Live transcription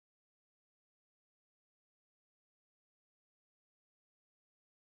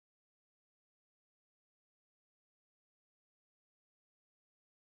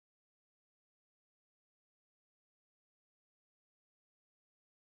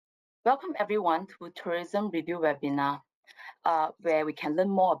Welcome everyone to Tourism Review webinar, where we can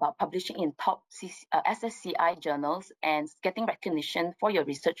learn more about publishing in top SSCI journals and getting recognition for your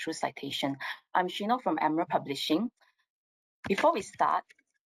research through citation. I'm Shino from Emerald Publishing. Before we start,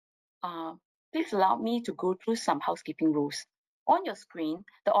 please allow me to go through some housekeeping rules. On your screen,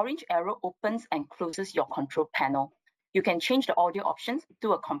 the orange arrow opens and closes your control panel. You can change the audio options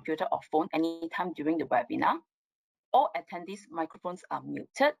to a computer or phone anytime during the webinar. All attendees' microphones are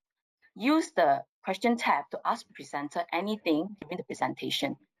muted. Use the question tab to ask the presenter anything during the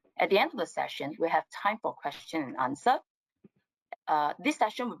presentation. At the end of the session, we'll have time for question and answer. This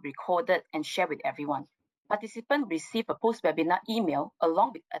session will be recorded and shared with everyone. Participants receive a post-webinar email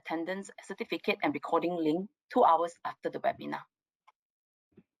along with attendance certificate and recording link 2 hours after the webinar.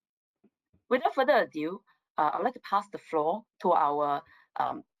 Without further ado, I'd like to pass the floor to our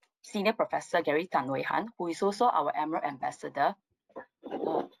Senior Professor Gary Tan Wei Han, who is also our Emerald Ambassador.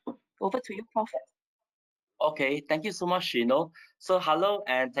 Over to you, Prof. Okay, thank you so much, Shino. So hello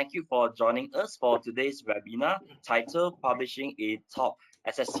and thank you for joining us for today's webinar titled Publishing in Top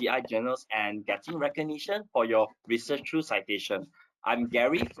SSCI Journals and Getting Recognition for Your Research Through Citation. I'm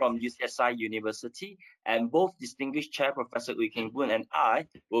Gary from UCSI University, and both distinguished Chair Professor Ooi Keng Boon and I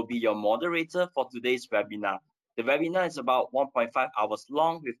will be your moderator for today's webinar. The webinar is about 1.5 hours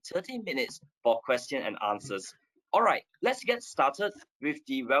long with 30 minutes for question and answers. All right, let's get started with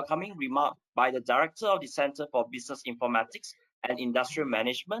the welcoming remark by the Director of the Center for Business Informatics and Industrial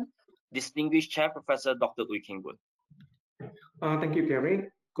Management, distinguished Chair Professor Dr. Ooi Keng Boon. Thank you, Gary.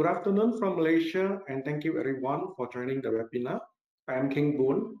 Good afternoon from Malaysia, and thank you everyone for joining the webinar. I am Keng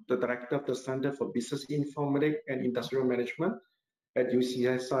Boon, the Director of the Center for Business Informatics and Industrial Management at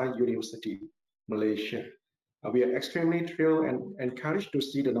UCSI University, Malaysia. We are extremely thrilled and encouraged to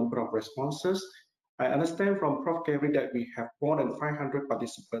see the number of responses. I understand from Prof. Gary that we have more than 500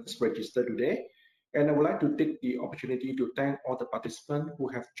 participants registered today, and I would like to take the opportunity to thank all the participants who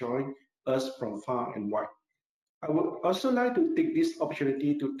have joined us from far and wide. I would also like to take this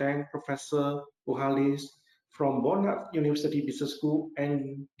opportunity to thank Professor Buhalis from Bonnard University Business School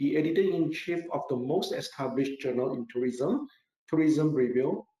and the editor-in-chief of the most established journal in tourism, Tourism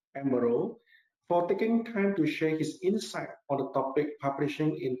Review, Emerald, for taking time to share his insight on the topic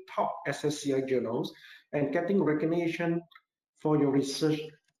publishing in top SSCI journals and getting recognition for your research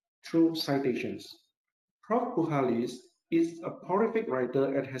through citations. Prof. Buhalis is a prolific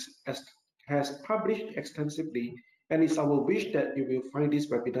writer and has published extensively, and it's our wish that you will find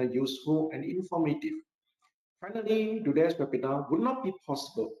this webinar useful and informative. Finally, today's webinar would not be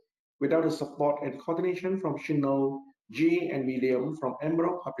possible without the support and coordination from Shino, G, and William from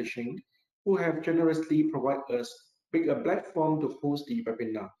Emerald Publishing, who have generously provided us with a platform to host the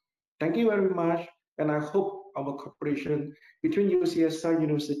webinar. Thank you very much, and I hope our cooperation between UCSI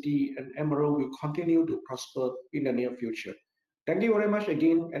University and Emerald will continue to prosper in the near future. Thank you very much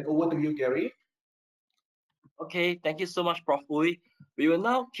again, and over to you, Gary. Okay, thank you so much, Prof. Ooi. We will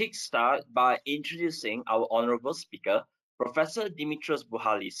now kickstart by introducing our honorable speaker, Professor Dimitrios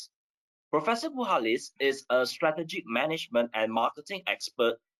Buhalis. Professor Buhalis is a strategic management and marketing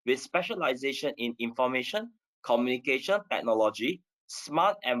expert with specialization in information, communication technology,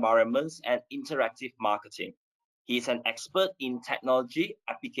 smart environments, and interactive marketing. He is an expert in technology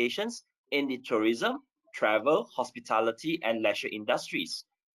applications in the tourism, travel, hospitality, and leisure industries.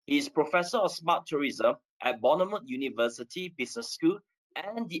 He is Professor of Smart Tourism at Bonnard University Business School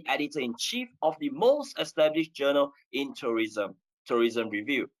and the editor-in-chief of the most established journal in tourism, Tourism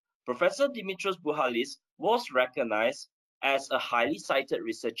Review. Professor Dimitrios Buhalis was recognized as a highly cited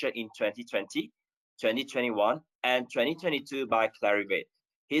researcher in 2020, 2021, and 2022 by Clarivate.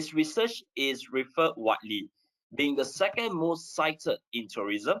 His research is referred widely, being the second most cited in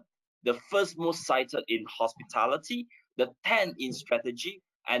tourism, the first most cited in hospitality, the 10th in strategy,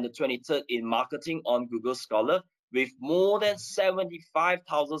 and the 23rd in marketing on Google Scholar, with more than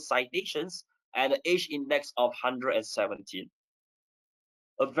 75,000 citations and an H index of 117.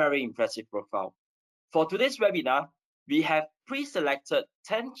 A very impressive profile. For today's webinar, we have pre-selected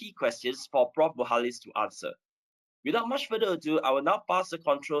 10 key questions for Prof. Buhalis to answer. Without much further ado, I will now pass the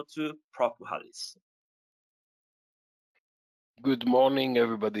control to Prof. Buhalis. Good morning,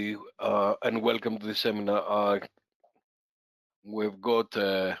 everybody, and welcome to the seminar. We've got,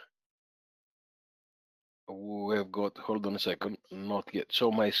 hold on a second, not yet.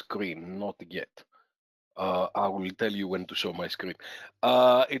 Show my screen, not yet. I will tell you when to show my screen.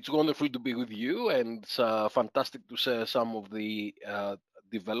 It's wonderful to be with you, and it's fantastic to share some of the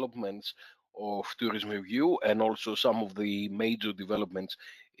developments of Tourism Review and also some of the major developments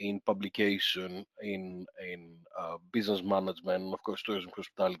in publication, in business management, and of course, tourism,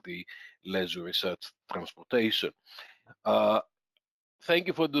 hospitality, leisure, research, transportation. Thank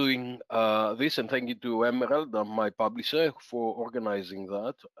you for doing this, and thank you to Emerald, my publisher, for organizing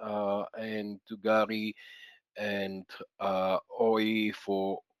that, and to Gary and Oi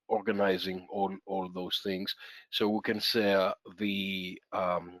for organizing all those things, so we can share the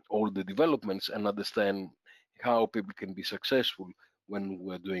all the developments and understand how people can be successful when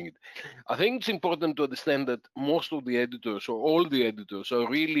we're doing it. I think it's important to understand that most of the editors, or all the editors, are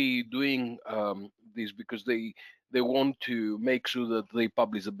really doing this because they want to make sure that they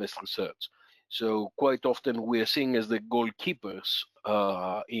publish the best research. So quite often we are seen as the goalkeepers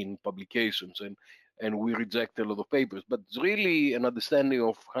in publications, and we reject a lot of papers. But it's really an understanding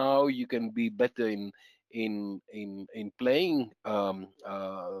of how you can be better in playing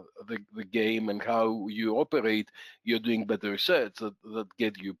the game, and how you operate. You're doing better research that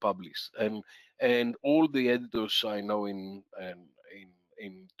get you published. And all the editors I know in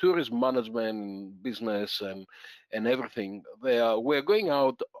tourism management, and business, and everything, we're going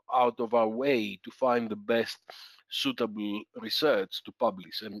out of our way to find the best suitable research to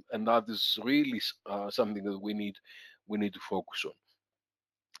publish, and that is really something that we need to focus on.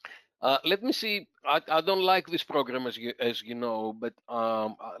 Let me see. I don't like this program, as you know, but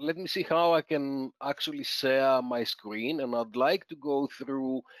let me see how I can actually share my screen, and I'd like to go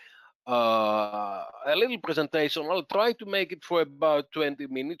through a little presentation. I'll try to make it for about 20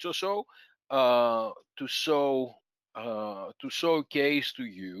 minutes or so, to showcase to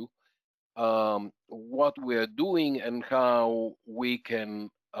you what we're doing, and how we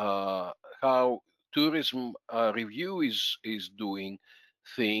can how tourism review is doing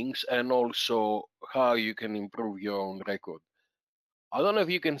things, and also how you can improve your own record. I don't know if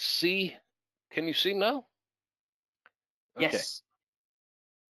you can see. Can you see now? Okay. Yes.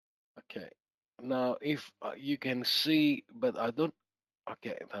 Okay. Now, if you can see, but I don't.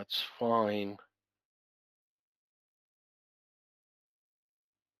 Okay, that's fine.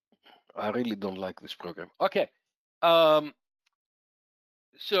 I really don't like this program. Okay.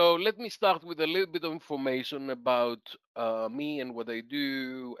 So let me start with a little bit of information about me and what I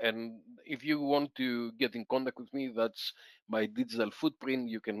do. And if you want to get in contact with me, that's my digital footprint.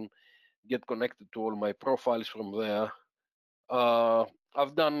 You can get connected to all my profiles from there.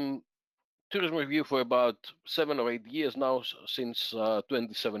 I've done tourism review for about 7 or 8 years now, since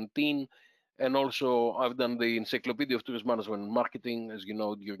 2017. And also, I've done the Encyclopedia of Tourism Management and Marketing. As you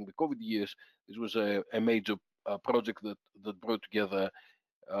know, during the COVID years, this was a major project that brought together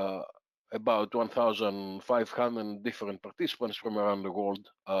uh, about 1,500 different participants from around the world,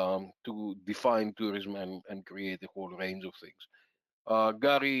 to define tourism and create a whole range of things.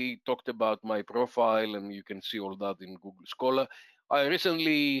 Gary talked about my profile, and you can see all that in Google Scholar. I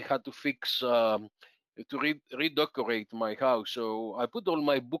recently had to fix to redecorate my house, so I put all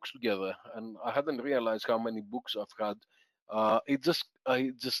my books together, and I hadn't realized how many books I've had. It just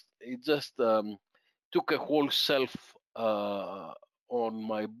took a whole shelf on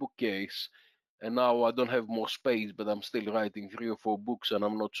my bookcase, and now I don't have more space, but I'm still writing 3 or 4 books, and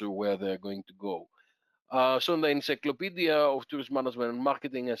I'm not sure where they're going to go. So in the Encyclopedia of Tourism Management and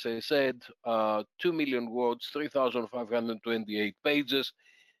Marketing, as I said, 2 million words, 3,528 pages,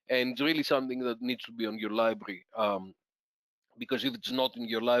 and it's really something that needs to be on your library, because if it's not in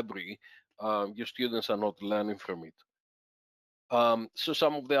your library, your students are not learning from it. So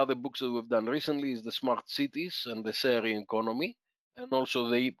some of the other books that we've done recently is the Smart Cities and the Sharing Economy, and also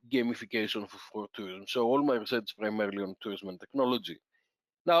the gamification for tourism. So all my research primarily on tourism and technology.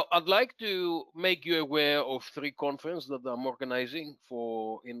 Now, I'd like to make you aware of 3 conferences that I'm organizing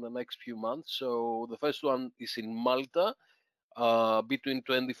for in the next few months. So the first one is in Malta, between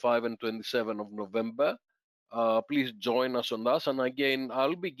 25 and 27 of November. Please join us on that. And again,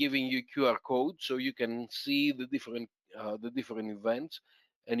 I'll be giving you QR codes so you can see the different events,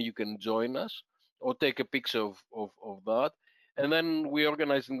 and you can join us or take a picture of that. And then we're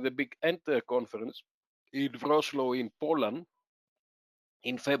organizing the big Enter conference in Wrocław in Poland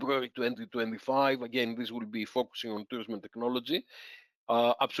in February 2025. Again, this will be focusing on tourism and technology.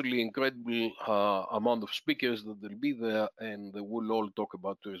 Absolutely incredible amount of speakers that will be there, and they will all talk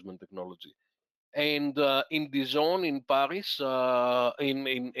about tourism and technology. And in Dijon, in Paris,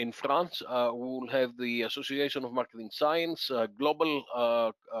 in France, we will have the Association of Marketing Science Global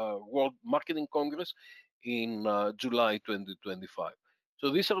World Marketing Congress in July 2025.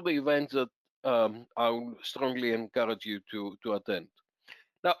 So these are the events that I will strongly encourage you to attend.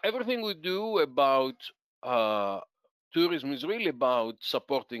 Now, everything we do about uh, tourism is really about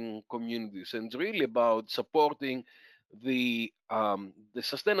supporting communities, and it's really about supporting the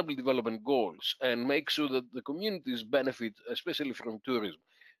sustainable development goals and make sure that the communities benefit, especially from tourism.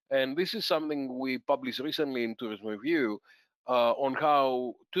 And this is something we published recently in Tourism Review on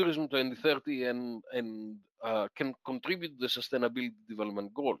how Tourism 2030 and can contribute to the sustainability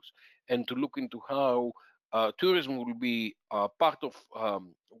development goals, and to look into how tourism will be part of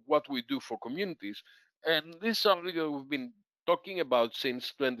what we do for communities. And this is something that we've been talking about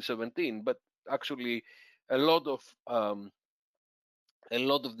since 2017, but actually a lot of um, a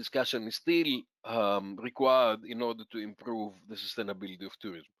lot of discussion is still required in order to improve the sustainability of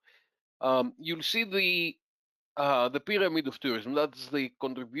tourism. You'll see the pyramid of tourism. That's the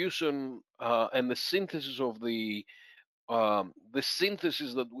contribution and the synthesis of the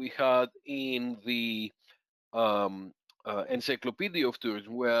synthesis that we had in the um, encyclopedia of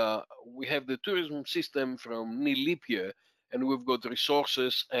tourism, where we have the tourism system from nil leap year, and we've got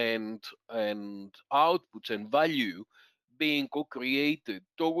resources and outputs and value being co-created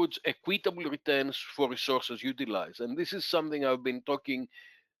towards equitable returns for resources utilized. And this is something I've been talking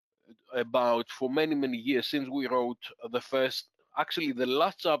about for many, many years, since we wrote actually the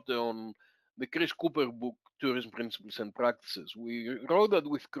last chapter on the Chris Cooper book, Tourism Principles and Practices. We wrote that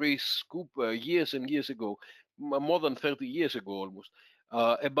with Chris Cooper years and years ago, more than 30 years ago almost,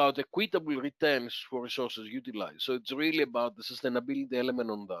 about equitable returns for resources utilized. So it's really about the sustainability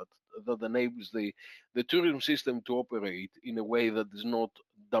element on that enables the tourism system to operate in a way that is not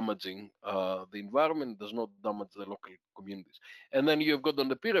damaging the environment, does not damage the local communities. And then you've got on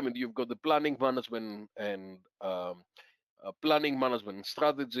the pyramid, you've got the planning management and planning management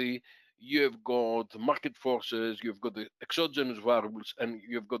strategy. You've got market forces, you've got the exogenous variables, and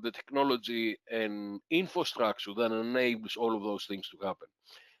you've got the technology and infrastructure that enables all of those things to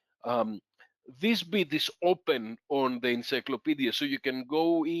happen. This bit is open on the encyclopedia, so you can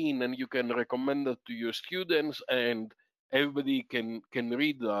go in and you can recommend that to your students, and everybody can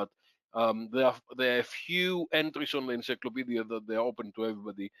read that. There are few entries on the encyclopedia that they're open to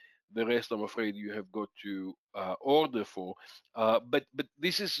everybody. The rest, I'm afraid, you have got to order for. But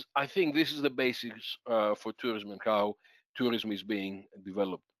this is, I think, this is the basis for tourism and how tourism is being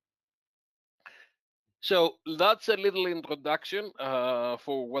developed. So that's a little introduction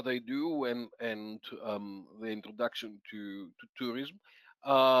for what I do and the introduction to tourism.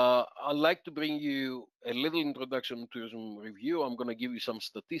 I'd like to bring you a little introduction to Tourism Review. I'm going to give you some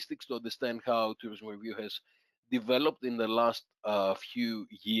statistics to understand how Tourism Review has developed in the last few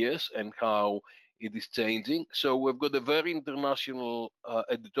years and how it is changing. So we've got a very international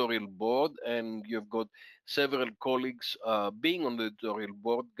editorial board, and you've got several colleagues being on the editorial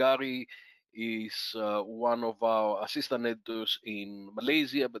board. Gary is one of our assistant editors in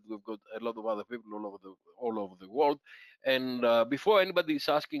Malaysia, but we've got a lot of other people all over the world. And before anybody is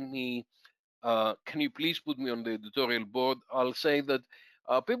asking me, can you please put me on the editorial board, I'll say that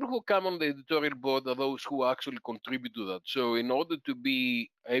people who come on the editorial board are those who actually contribute to that. So in order to be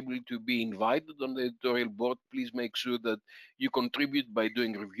able to be invited on the editorial board, please make sure that you contribute by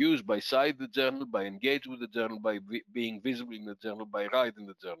doing reviews, by citing the journal, by engaging with the journal, by being visible in the journal, by writing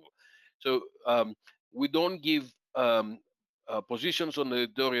the journal. So we don't give positions on the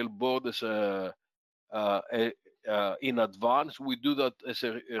editorial board as in advance. We do that as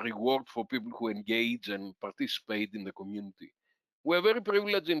a reward for people who engage and participate in the community. We're very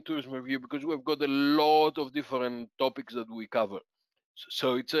privileged in Tourism Review because we've got a lot of different topics that we cover.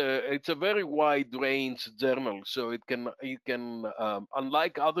 So it's a very wide range journal. So it can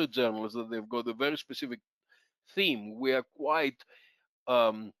unlike other journals that they've got a very specific theme, we are quite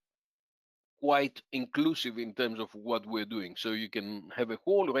inclusive in terms of what we're doing. So you can have a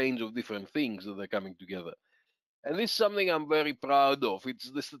whole range of different things that are coming together. And this is something I'm very proud of. It's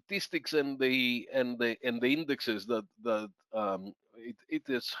the statistics and the indexes that it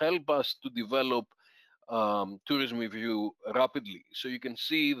has helped us to develop Tourism Review rapidly. So you can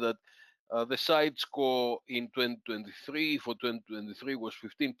see that the site score in 2023 was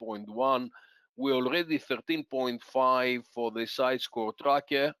 15.1. We're already 13.5 for the site score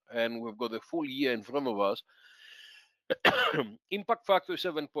tracker, and we've got a full year in front of us. Impact factor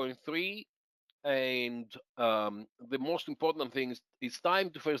 7.3. And the most important thing is it's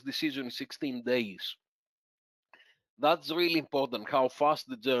time to first decision in 16 days. That's really important, how fast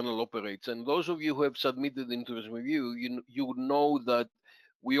the journal operates. And those of you who have submitted into this review, you know that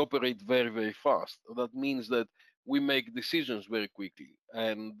we operate very, very fast. That means that we make decisions very quickly.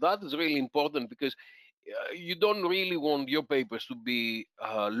 And that is really important because you don't really want your papers to be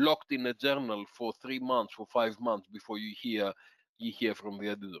locked in a journal for 3 months, for 5 months before you hear from the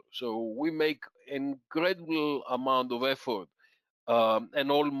editor. So we make incredible amount of effort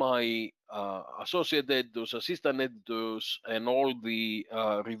and all my associate editors, assistant editors, and all the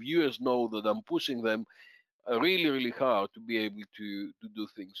reviewers know that I'm pushing them really, really hard to be able to do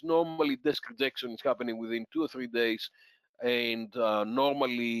things. Normally, desk rejection is happening within 2 or 3 days, and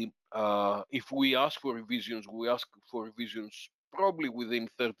normally, if we ask for revisions, we ask for revisions probably within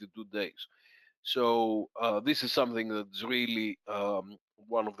 32 days. So this is something that's really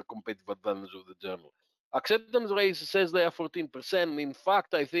one of the competitive advantages of the journal. Acceptance rate says they are 14%. In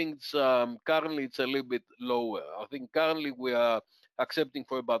fact, I think currently it's a little bit lower. I think currently we are accepting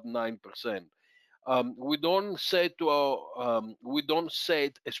for about 9%. We don't set a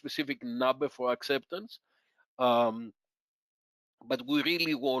specific number for acceptance. But we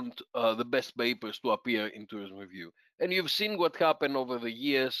really want the best papers to appear in Tourism Review. And you've seen what happened over the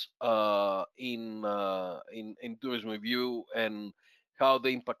years in Tourism Review and how the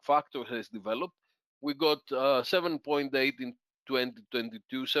impact factor has developed. We got 7.8 in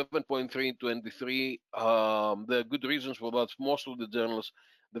 2022, 7.3 in 23. There are good reasons for that. Most of the journals,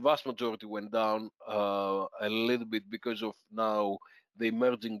 the vast majority went down a little bit because of now the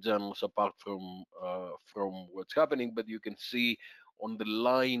emerging journals apart from what's happening. But you can see on the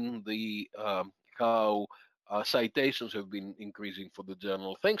line the how citations have been increasing for the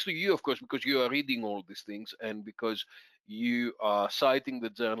journal, thanks to you, of course, because you are reading all these things and because you are citing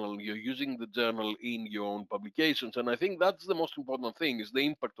the journal, you're using the journal in your own publications. And I think that's the most important thing, is the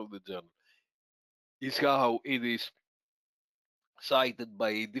impact of the journal, is how it is cited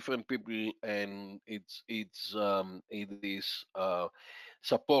by different people, and it is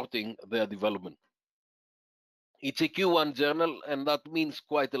supporting their development. It's a Q1 journal, and that means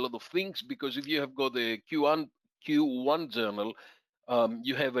quite a lot of things, because if you have got a Q1 journal,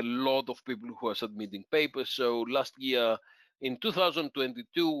 you have a lot of people who are submitting papers. So last year, in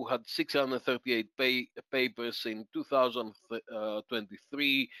 2022, had 638 papers. In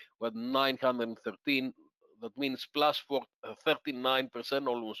 2023, we had 913. That means plus 39%,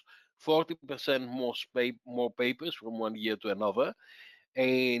 almost 40% more papers from one year to another.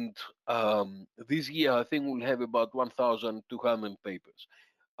 And this year, I think we'll have about 1,200 papers.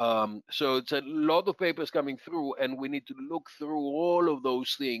 So it's a lot of papers coming through, and we need to look through all of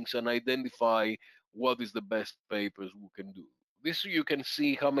those things and identify what is the best papers we can do. This, you can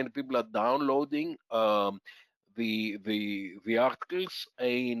see how many people are downloading the articles,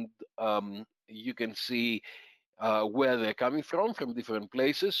 and you can see where they're coming from different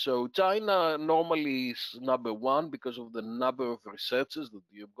places. So China normally is number one because of the number of researchers that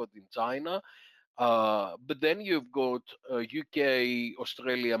you've got in China. But then you've got UK,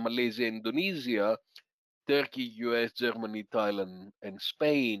 Australia, Malaysia, Indonesia, Turkey, US, Germany, Thailand, and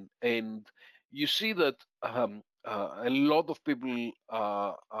Spain. And you see that a lot of people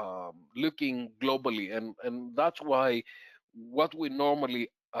are looking globally. And that's why what we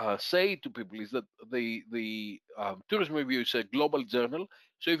normally say to people is that the Tourism Review is a global journal.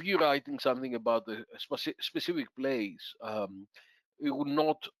 So if you're writing something about a specific place, it would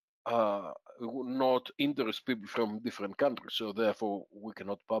not interest people from different countries, so therefore we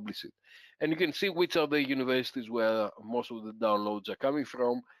cannot publish it. And you can see which are the universities where most of the downloads are coming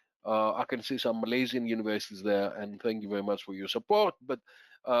from. I can see some Malaysian universities there, and thank you very much for your support. But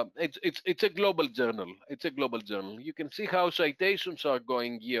it's a global journal. It's a global journal. You can see how citations are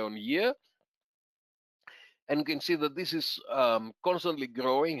going year on year, and you can see that this is constantly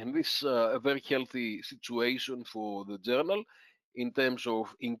growing, and this is a very healthy situation for the journal in terms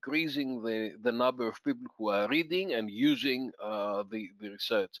of increasing the number of people who are reading and using the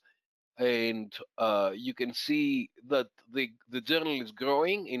research. And you can see that the journal is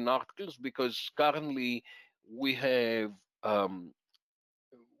growing in articles, because currently we have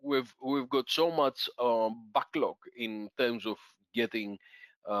we've got so much backlog in terms of getting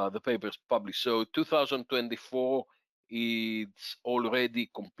the papers published. So 2024 it's already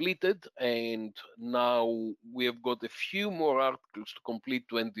completed, and now we have got a few more articles to complete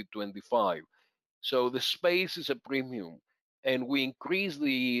 2025. So the space is a premium, and we increase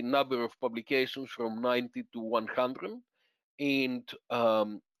the number of publications from 90 to 100, and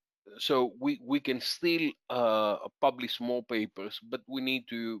so we can still publish more papers, but we need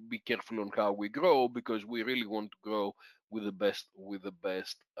to be careful on how we grow, because we really want to grow with the best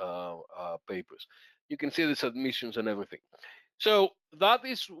papers. You can see the submissions and everything. So that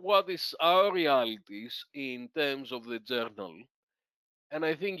is what is our realities in terms of the journal, and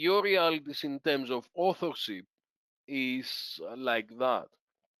I think your realities in terms of authorship is like that.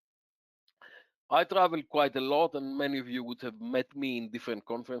 I travel quite a lot, and many of you would have met me in different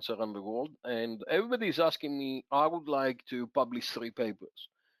conferences around the world. And everybody is asking me, I would like to publish 3 papers,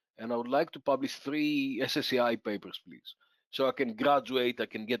 and I would like to publish 3 SSCI papers, please. So I can graduate, I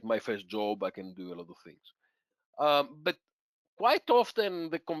can get my first job, I can do a lot of things. But quite often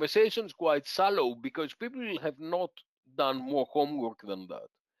the conversation is quite shallow because people have not done more homework than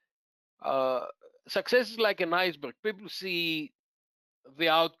that. Success is like an iceberg. People see the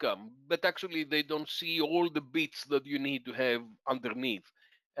outcome, but actually they don't see all the bits that you need to have underneath.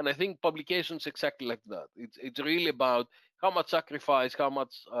 And I think publications exactly like that. It's really about how much sacrifice, how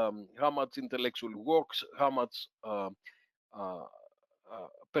much intellectual works, how much uh,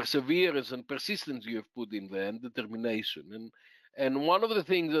 perseverance and persistence you have put in there, and determination. And one of the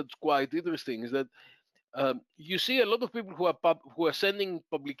things that's quite interesting is that you see a lot of people who are sending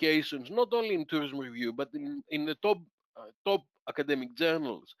publications not only in Tourism Review but in the top academic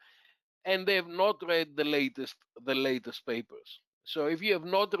journals, and they have not read the latest papers. So if you have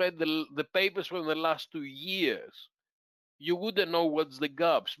not read the papers from the last 2 years, you wouldn't know what's the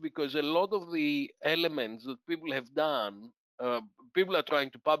gaps, because a lot of the elements that people have done, uh, people are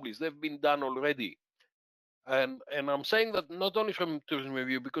trying to publish, they've been done already. And I'm saying that not only from Tourism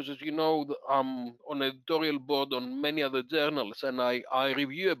Review, because as you know, I'm on editorial board on many other journals, and I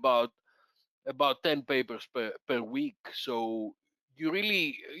review about 10 papers per week. So you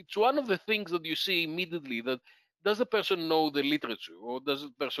really, it's one of the things that you see immediately, that does the person know the literature, or does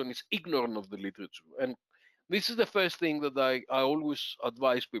the person is ignorant of the literature? And this is the first thing that I always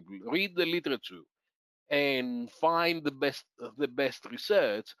advise people: read the literature and find the best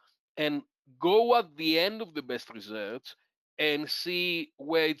research, and go at the end of the best research and see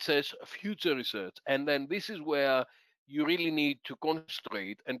where it says future research, and then this is where you really need to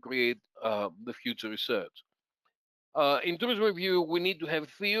concentrate and create the future research. In tourism review, we need to have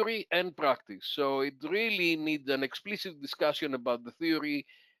theory and practice, so it really needs an explicit discussion about the theory,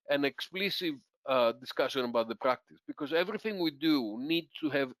 an explicit discussion about the practice, because everything we do needs to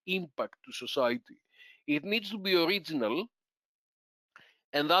have impact to society. It needs to be original,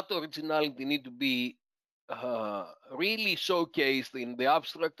 and that originality need to be really showcased in the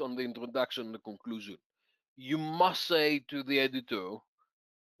abstract, on the introduction, and the conclusion. You must say to the editor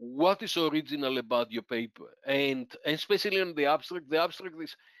what is original about your paper, and especially in the abstract. The abstract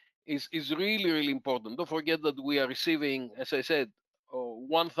is really really important. Don't forget that we are receiving, as I said,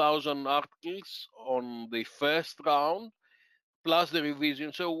 1,000 articles on the first round, plus the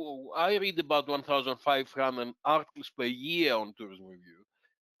revision. So I read about 1,500 articles per year on Tourism Review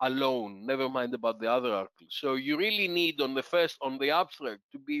alone, never mind about the other articles. So you really need on the abstract,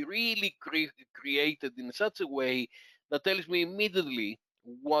 to be really created in such a way that tells me immediately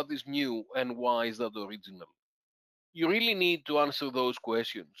what is new and why is that original. You really need to answer those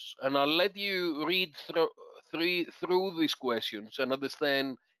questions, and I'll let you read through these questions and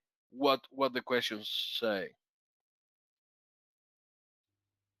understand what the questions say.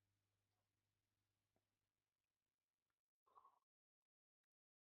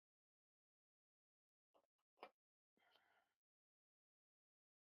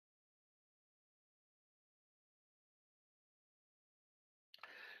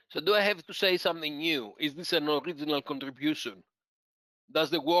 So do I have to say something new? Is this an original contribution? Does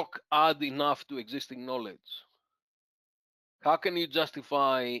the work add enough to existing knowledge? How can you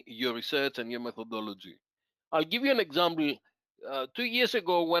justify your research and your methodology? I'll give you an example. 2 years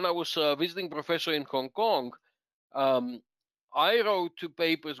ago, when I was visiting professor in Hong Kong, um, I wrote 2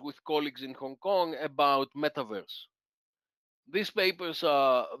 papers with colleagues in Hong Kong about metaverse. These papers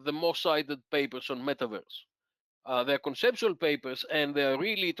are the most cited papers on metaverse. They're conceptual papers, and they're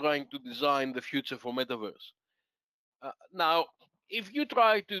really trying to design the future for metaverse. Now, if you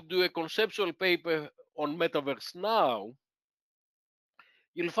try to do a conceptual paper on metaverse now,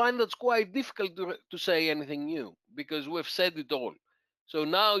 you'll find that's quite difficult to say anything new, because we've said it all. So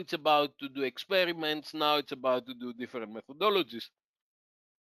now it's about to do experiments, now it's about to do different methodologies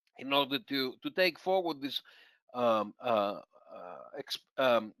in order to take forward um, uh,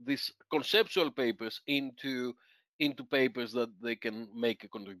 these conceptual papers into papers that they can make a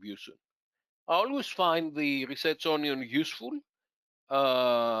contribution. I always find the Research Onion useful,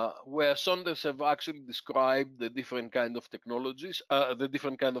 where Saunders have actually described the different kind of technologies, the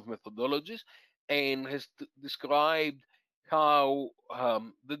different kind of methodologies, and has described how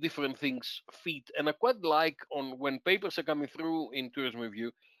the different things fit. And I quite like, on when papers are coming through in Tourism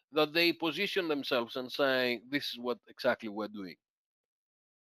Review, that they position themselves and say, this is what exactly we're doing.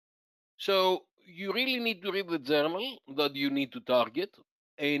 So you really need to read the journal that you need to target,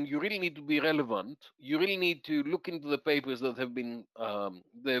 and you really need to be relevant. You really need to look into the papers that have been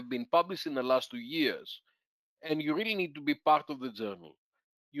published in the last 2 years, and you really need to be part of the journal.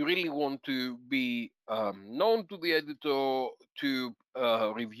 You really want to be known to the editor, to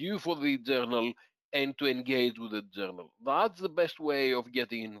review for the journal, and to engage with the journal. That's the best way of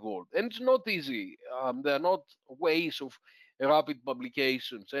getting involved. And it's not easy. There are not ways of rapid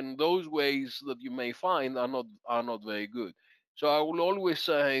publications, and those ways that you may find are not very good. So I will always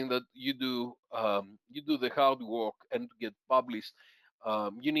say that you do the hard work, and to get published,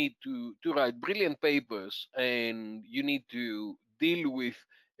 you need to write brilliant papers, and you need to deal with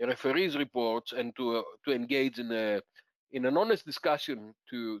referees reports, and to engage in an honest discussion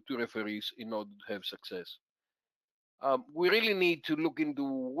to referees in order to have success. We really need to look into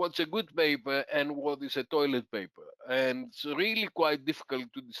what's a good paper and what is a toilet paper. And it's really quite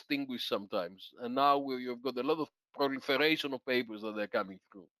difficult to distinguish sometimes. And now you've got a lot of proliferation of papers that are coming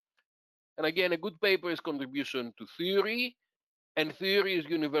through. And again, a good paper is contribution to theory, and theory is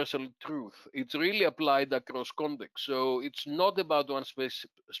universal truth. It's really applied across context. So it's not about one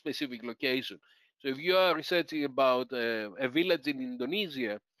specific location. So if you are researching about a village in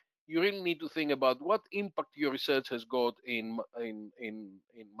Indonesia, you really need to think about what impact your research has got in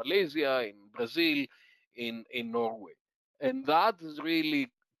Malaysia, in Brazil, in Norway, and that is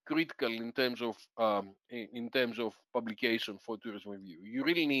really critical in terms of publication for tourism review. You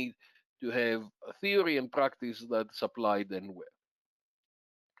really need to have a theory and practice that's applied anywhere.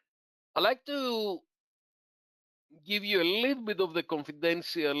 I'd like to give you a little bit of the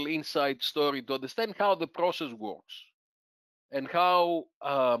confidential inside story to understand how the process works and how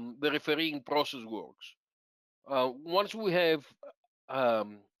the refereeing process works. Once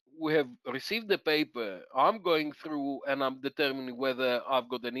um, we have received the paper, I'm going through and I'm determining whether I've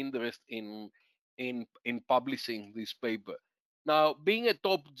got an interest in publishing this paper. Now, being a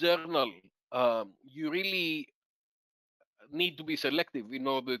top journal, you really need to be selective in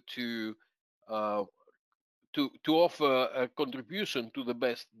order uh, to offer a contribution to the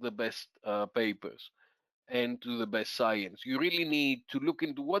best papers and to the best science. You really need to look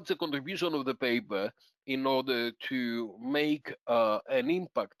into what's the contribution of the paper in order to make an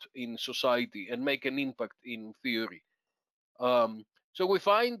impact in society and make an impact in theory. So we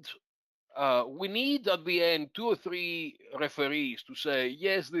find we need at the end 2 or 3 referees to say,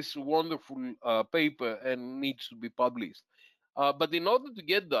 yes, this is a wonderful paper and needs to be published. But in order to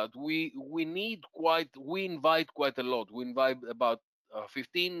get that, we invite quite a lot. We invite about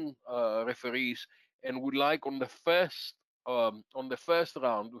 15 referees, and we like on the first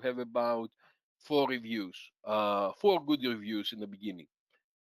round to have about 4 reviews, 4 good reviews in the beginning.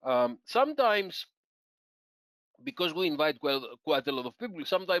 Sometimes, because we invite quite a lot of people,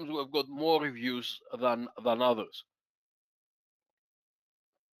 sometimes we've got more reviews than others.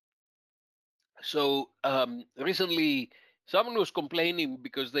 So recently, someone was complaining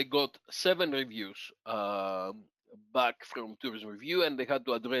because they got 7 reviews back from Tourism Review, and they had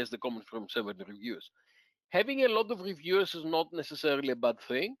to address the comments from 7 reviews. Having a lot of reviewers is not necessarily a bad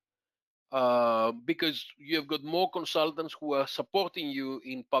thing, because you have got more consultants who are supporting you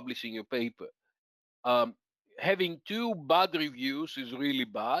in publishing your paper. Having 2 bad reviews is really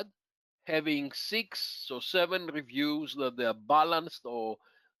bad. Having 6 or 7 reviews that they are balanced, or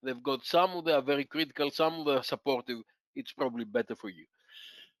they've got some that are very critical, some that are supportive, it's probably better for you.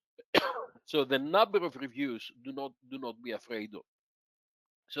 So the number of reviews, do not be afraid of.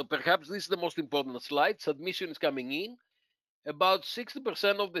 So perhaps this is the most important slide. Submission is coming in. About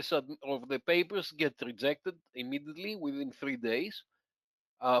 60% of the papers get rejected immediately within 3 days.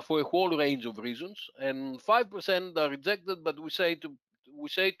 For a whole range of reasons, and 5% are rejected. But we say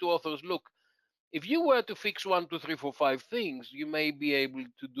to authors, look, if you were to fix 1, 2, 3, 4, 5 things, you may be able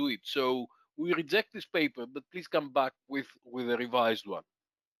to do it. So we reject this paper, but please come back with a revised one.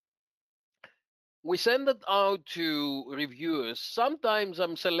 We send it out to reviewers. Sometimes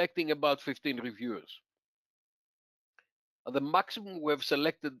I'm selecting about 15 reviewers. The maximum we have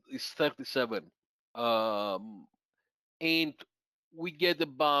selected is 37. And we get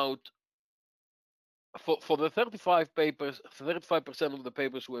about, for the 35 papers, 35% of the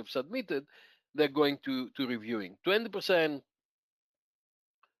papers we have submitted, they're going to reviewing. 20%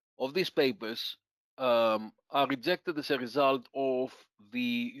 of these papers are rejected as a result of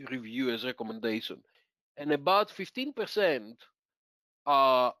the reviewer's recommendation. And about 15%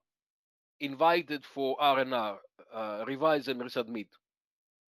 are invited for R&R, revise and resubmit.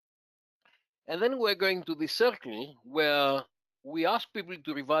 And then we're going to the circle where we ask people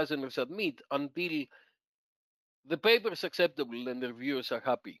to revise and resubmit until the paper is acceptable and the reviewers are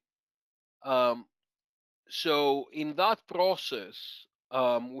happy. So in that process,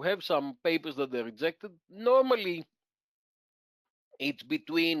 we have some papers that are rejected. Normally, it's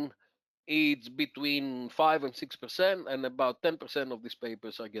between 5 and 6%, and about 10% of these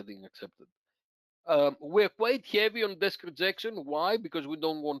papers are getting accepted. We're quite heavy on desk rejection. Why? Because we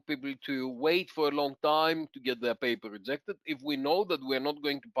don't want people to wait for a long time to get their paper rejected. If we know that we're not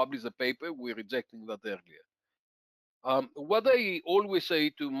going to publish the paper, we're rejecting that earlier. What I always say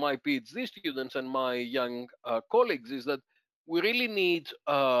to my PhD students and my young colleagues is that we really need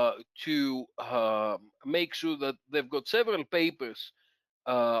to make sure that they've got several papers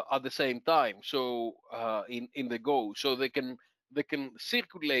at the same time, so in the go, so they can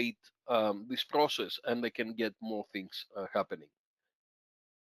circulate this process and they can get more things happening.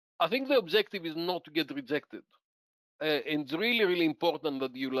 I think the objective is not to get rejected. It's really, really important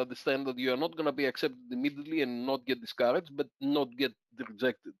that you'll understand that you are not going to be accepted immediately and not get discouraged, but not get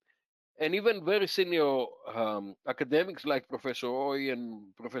rejected. And even very senior academics like Professor Roy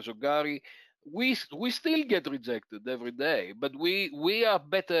and Professor Gary, we still get rejected every day, but we are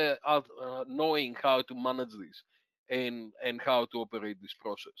better at knowing how to manage this and how to operate this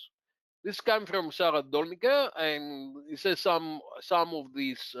process. This comes from Sarah Dolniker, and it says some of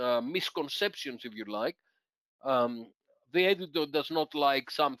these misconceptions, if you like. um, the editor does not like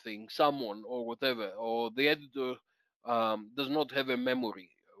something, someone, or whatever, or the editor does not have a memory.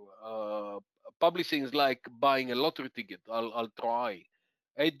 Uh, Publishing is like buying a lottery ticket. I'll try.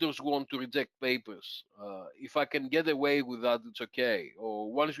 Editors want to reject papers. If I can get away with that, it's okay.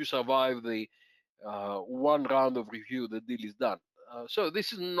 Or once you survive the one round of review, the deal is done. So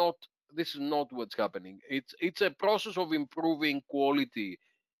this is not what's happening. It's a process of improving quality,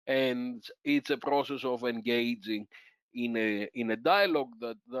 and it's a process of engaging in a dialogue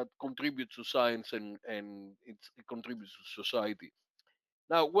that contributes to science and it contributes to society.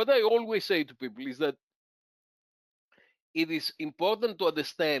 Now, what I always say to people is that it is important to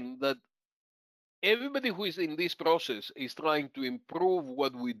understand that everybody who is in this process is trying to improve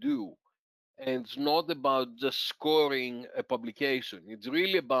what we do. And it's not about just scoring a publication. It's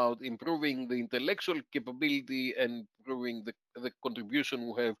really about improving the intellectual capability and improving the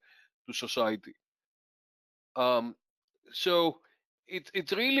contribution we have to society. Um, so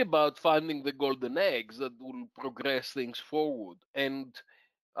it's really about finding the golden eggs that will progress things forward. And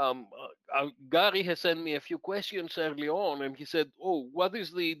Gary has sent me a few questions early on, and he said, "Oh, what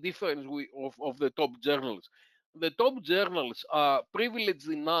is the difference of the top journals?" The top journals are privileged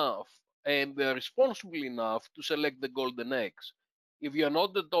enough and they're responsible enough to select the golden eggs. If you're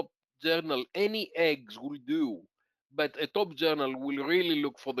not the top journal, any eggs will do, but a top journal will really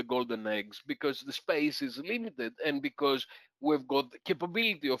look for the golden eggs because the space is limited and because we've got the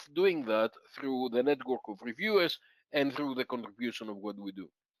capability of doing that through the network of reviewers and through the contribution of what we do.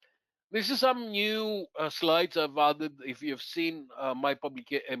 This is some new slides I've added. If you've seen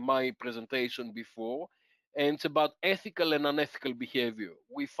my presentation before, and it's about ethical and unethical behavior.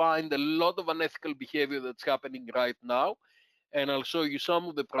 We find a lot of unethical behavior that's happening right now, and I'll show you some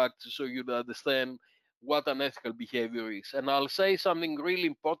of the practices so you understand what unethical behavior is. And I'll say something really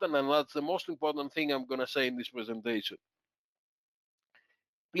important, and that's the most important thing I'm going to say in this presentation.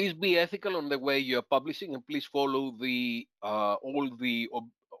 Please be ethical on the way you're publishing, and please follow all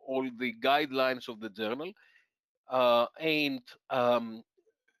the guidelines of the journal, and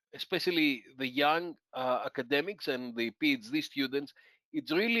especially the young academics and the PhD students. It's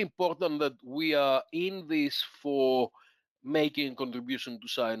really important that we are in this for making a contribution to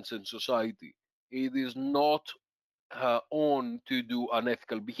science and society. It is not on to do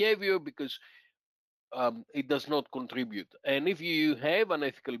unethical behavior because it does not contribute. And if you have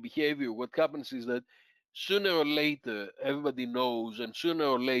unethical behavior, what happens is that sooner or later, everybody knows, and sooner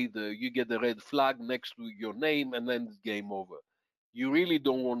or later, you get a red flag next to your name, and then it's game over. You really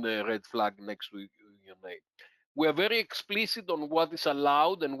don't want a red flag next to your name. We are very explicit on what is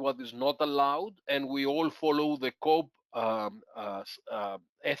allowed and what is not allowed, and we all follow the COPE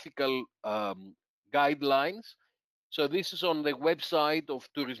ethical guidelines. So this is on the website of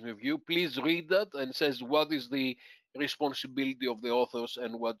Tourism Review. Please read that, and says what is the responsibility of the authors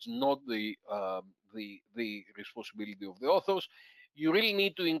and what's not the responsibility of the authors. You really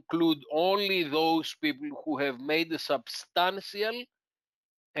need to include only those people who have made a substantial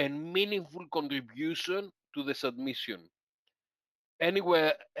and meaningful contribution to the submission.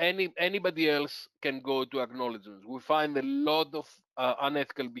 Anybody else can go to acknowledgements. We find a lot of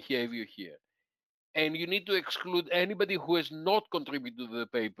unethical behavior here, and you need to exclude anybody who has not contributed to the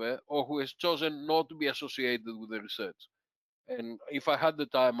paper or who has chosen not to be associated with the research. And if I had the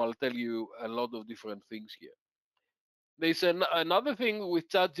time, I'll tell you a lot of different things here. There's another thing with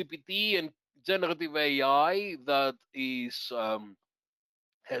ChatGPT and generative AI that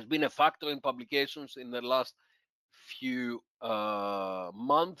has been a factor in publications in the last few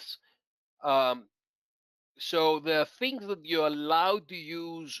months. So there are things that you're allowed to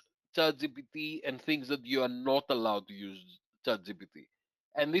use ChatGPT and things that you are not allowed to use ChatGPT.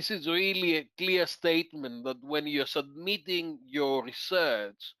 And this is really a clear statement that when you're submitting your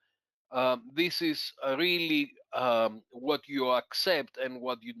research, this is really what you accept and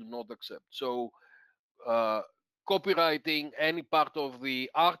what you do not accept. So, copywriting any part of the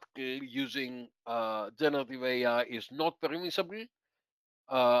article using generative AI is not permissible,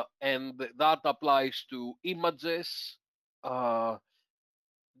 and that applies to images, uh,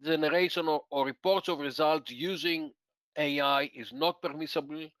 generation or reports of results using AI is not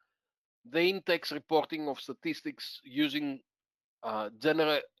permissible. The in-text reporting of statistics using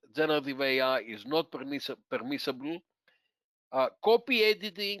generative AI is not permissible. Copy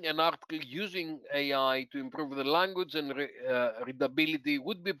editing an article using AI to improve the language and readability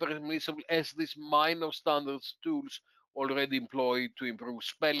would be permissible, as these minor standards tools already employed to improve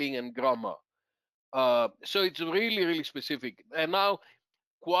spelling and grammar. So it's really, really specific. And now,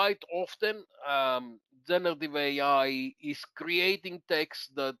 quite often, generative AI is creating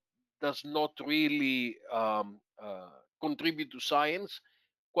text that does not really contribute to science.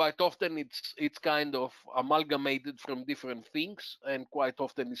 Quite often, it's kind of amalgamated from different things, and quite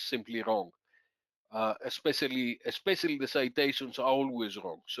often it's simply wrong. Especially the citations are always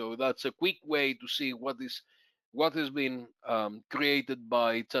wrong. So that's a quick way to see what has been created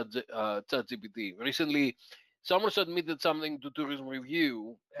by ChatGPT. Recently, someone submitted something to Tourism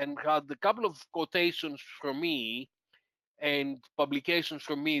Review and had a couple of quotations from me and publications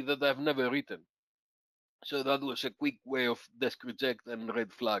from me that I've never written. So that was a quick way of desk reject and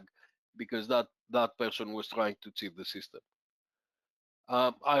red flag, because that person was trying to cheat the system.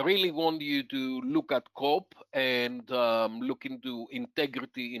 I really want you to look at COPE and look into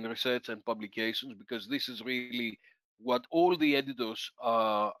integrity in research and publications, because this is really what all the editors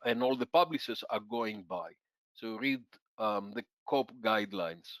and all the publishers are going by. So read the COPE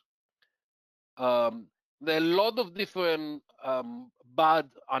guidelines. There are a lot of different bad,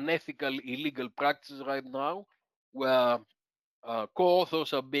 unethical, illegal practices right now, where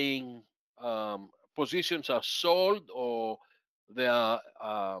co-authors are being positions are sold, or they are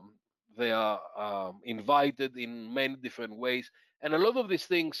invited in many different ways, and a lot of these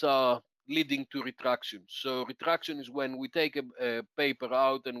things are leading to retraction. So retraction is when we take a paper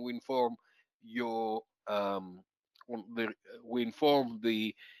out and we inform your we inform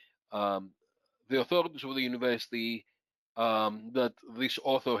the authorities of the university that this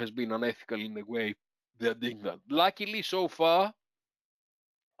author has been unethical in the way they're doing that. Luckily, so far,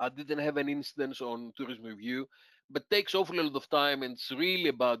 I didn't have an instance on Tourism Review, but takes awfully a lot of time, and it's really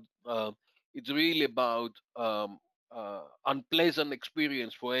about unpleasant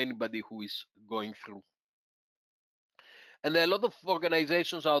experience for anybody who is going through. And there are a lot of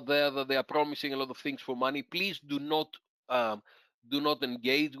organizations out there that they are promising a lot of things for money. Please um, do not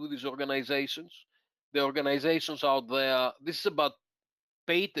engage with these organizations. The organizations out there, this is about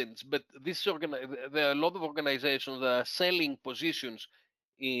patents, but there are a lot of organizations that are selling positions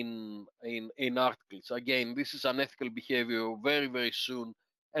in articles. Again, this is unethical behavior very, very soon,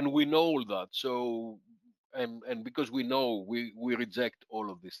 and we know all that. So, and because we know, we reject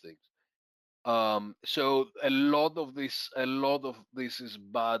all of these things. So a lot of this is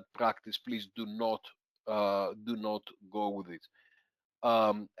bad practice. Please do not go with it.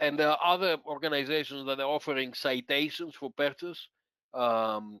 And there are other organizations that are offering citations for purchase.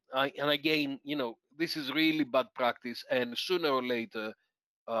 And again, this is really bad practice, and sooner or later,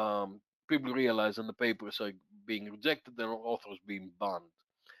 people realize, and the papers are being rejected and authors being banned.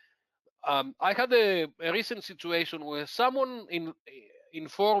 I had a recent situation where someone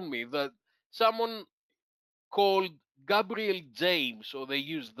informed me that someone called Gabriel James, or they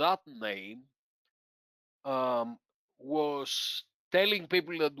used that name, was telling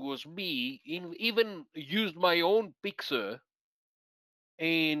people that was me, even used my own picture,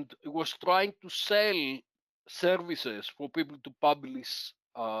 and was trying to sell services for people to publish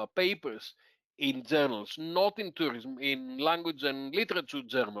papers in journals, not in tourism, in language and literature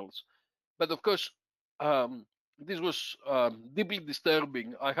journals. But of course, this was deeply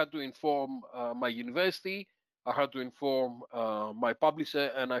disturbing. I had to inform my university, I had to inform my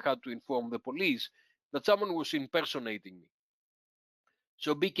publisher, and I had to inform the police that someone was impersonating me.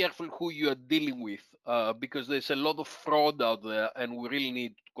 So be careful who you are dealing with, because there's a lot of fraud out there, and we really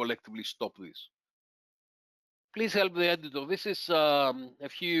need to collectively stop this. Please help the editor. This is a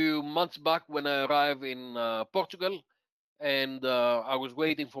few months back when I arrived in Portugal, and I was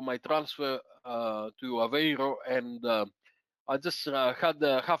waiting for my transfer to Aveiro, and I just had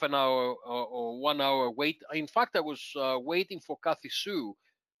half an hour or 1 hour wait. In fact, I was waiting for Kathy Sue,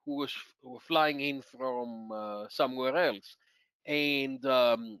 who was flying in from somewhere else. And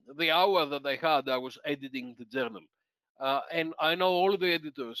the hour that I had, I was editing the journal. And I know all the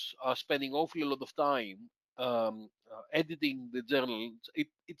editors are spending awfully a lot of time editing the journal.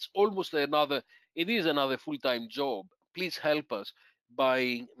 It's almost another, it is another full-time job. Please help us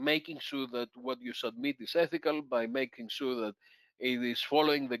by making sure that what you submit is ethical, by making sure that it is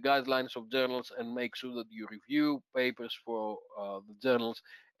following the guidelines of journals, and make sure that you review papers for the journals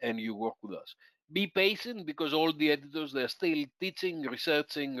and you work with us. Be patient, because all the editors, they're still teaching,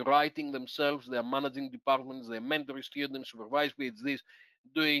 researching, writing themselves. They're managing departments, they're mentoring students, supervise PhDs,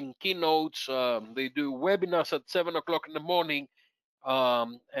 doing keynotes. They do webinars at 7 o'clock in the morning,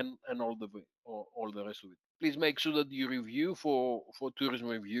 and all the rest of it. Please make sure that you review for tourism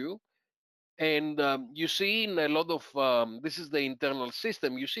review. And you see in a lot of this is the internal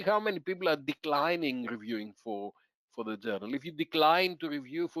system. You see how many people are declining reviewing for the journal. If you decline to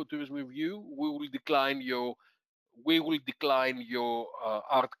review for tourism review, we will decline your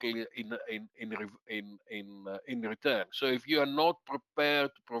article in return. So if you are not prepared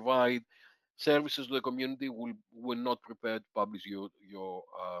to provide services to the community, will not prepare to publish your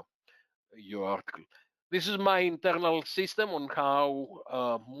article. This is my internal system on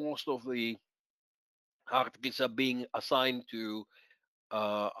how most of the articles are being assigned to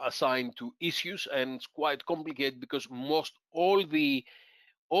issues, and it's quite complicated because all the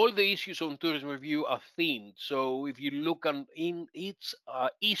issues on tourism review are themed. So if you look in each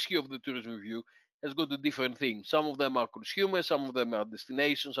issue of the tourism review has got a different theme. Some of them are consumer, some of them are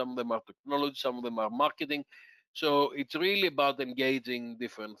destination, some of them are technology, some of them are marketing. So it's really about engaging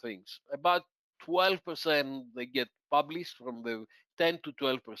different things. About 12% they get published from the 10 to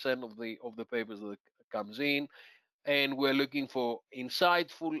 12% of the papers that comes in, and we're looking for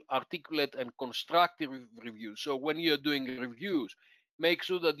insightful, articulate, and constructive reviews. So when you're doing reviews, make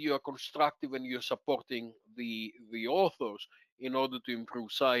sure that you are constructive and you're supporting the authors in order to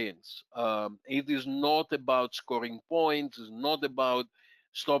improve science. It is not about scoring points. It's not about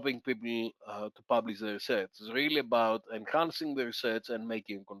stopping people to publish their research. It's really about enhancing the research and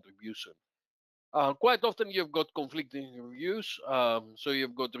making a contribution. Quite often you've got conflicting reviews. So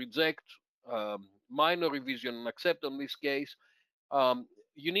you've got reject, minor revision, and accept on this case.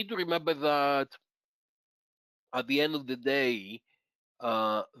 You need to remember that at the end of the day,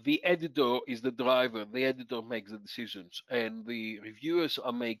 the editor is the driver. The editor makes the decisions, and the reviewers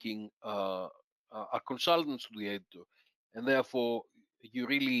are making are consultants to the editor, and therefore you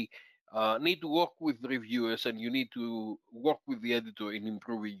really need to work with the reviewers, and you need to work with the editor in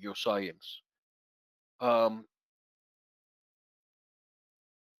improving your science.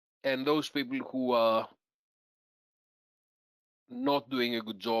 And those people who are not doing a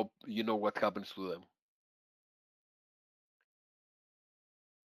good job, you know what happens to them.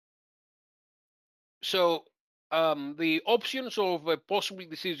 So the options of possible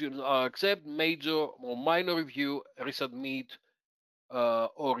decisions are accept, major or minor review, resubmit,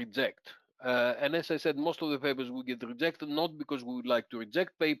 or reject. And as I said, most of the papers will get rejected, not because we would like to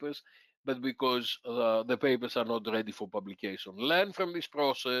reject papers, but because the papers are not ready for publication. Learn from this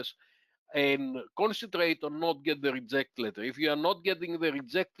process and concentrate on not get the reject letter. If you are not getting the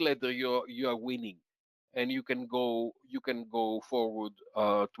reject letter, you are winning, and you can go forward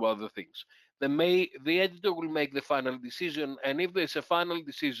to other things. The editor will make the final decision, and if there's a final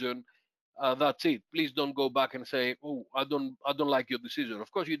decision, that's it. Please don't go back and say, "Oh, I don't like your decision."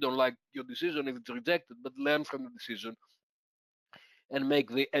 Of course, you don't like your decision if it's rejected, but learn from the decision and make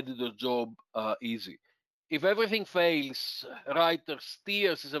the editor's job easy. If everything fails, writer's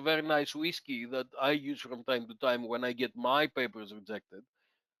tears is a very nice whiskey that I use from time to time when I get my papers rejected.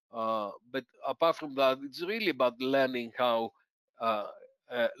 But apart from that, it's really about learning uh,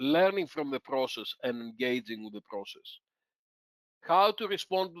 learning from the process and engaging with the process. How to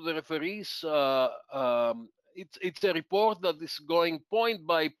respond to the referees? It's a report that is going point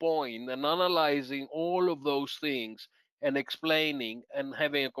by point and analyzing all of those things and explaining and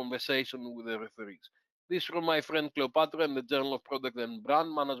having a conversation with the referees. This from my friend Cleopatra in the Journal of Product and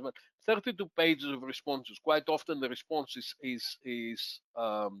Brand Management. 32 pages of responses. Quite often the response is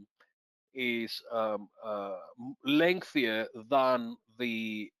lengthier than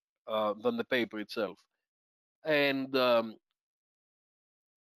the paper itself. And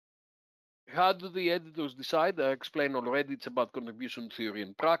how do the editors decide? I explained already. It's about contribution theory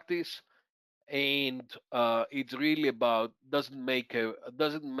and practice, and it's really about doesn't make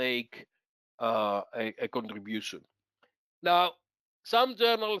a contribution. Now, some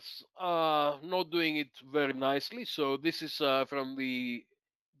journals are not doing it very nicely. So this is from the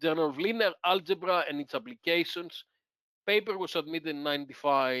Journal of Linear Algebra and its Applications. Paper was submitted in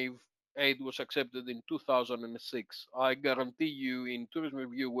 95. it was accepted in 2006. I guarantee you, in Tourism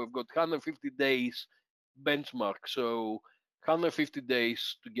Review, we've got 150 days benchmark. So 150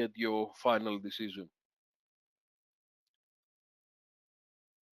 days to get your final decision.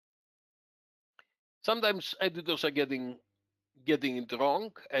 Sometimes editors are getting it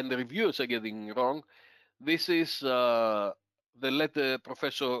wrong, and the reviewers are getting it wrong. This is the letter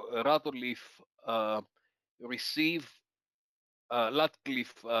Professor Ratcliffe received.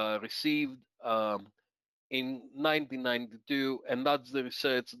 Received in 1992, and that's the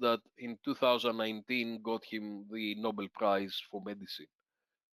research that in 2019 got him the Nobel Prize for Medicine.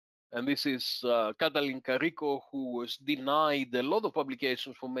 And this is Katalin Kariko, who was denied a lot of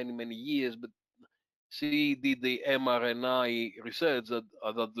publications for many, many years, but she did the mRNA research that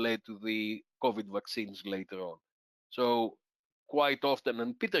led to the COVID vaccines later on. So quite often,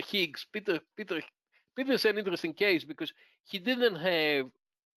 and Peter Higgs, Peter's an interesting case because he didn't have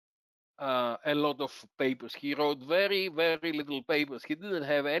a lot of papers. He wrote very, very little papers. He didn't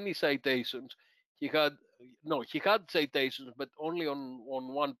have any citations. He had citations, but only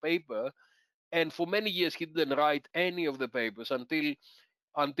on one paper. And for many years, he didn't write any of the papers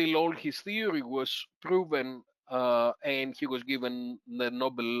until all his theory was proven, and he was given the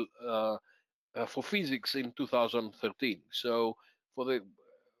Nobel for physics in 2013. So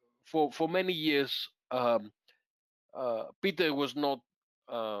for many years, Peter was not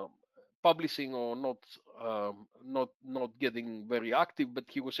uh, publishing or not getting very active, but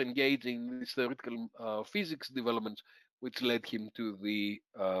he was engaging in these theoretical physics developments, which led him to the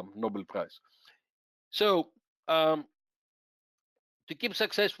Nobel Prize. So to keep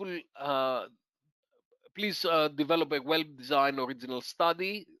successful, please develop a well-designed original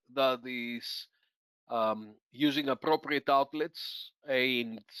study that is using appropriate outlets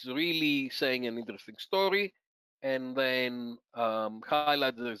and really saying an interesting story, and then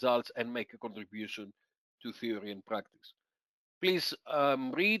highlight the results and make a contribution to theory and practice. Please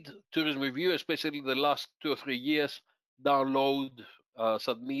read Tourism Review, especially the last 2 or 3 years. Download,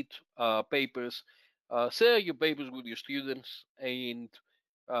 submit papers, share your papers with your students,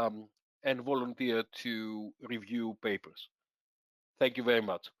 um, and volunteer to review papers. Thank you very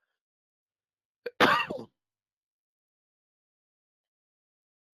much.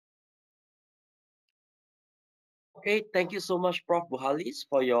 Okay, thank you so much, Prof. Buhalis,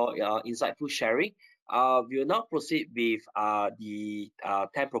 for your insightful sharing. We will now proceed with the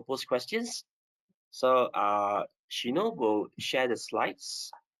 10 proposed questions. So Shino will share the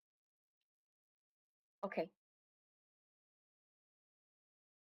slides. Okay.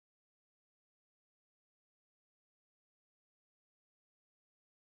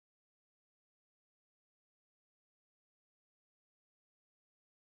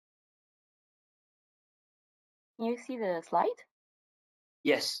 Can you see the slide?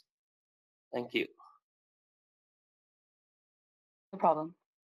 Yes, thank you. No problem.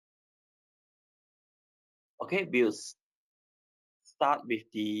 Okay, we'll start with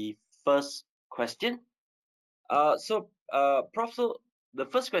the first question. Prof, so the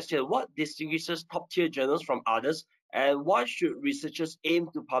first question, what distinguishes top-tier journals from others, and why should researchers aim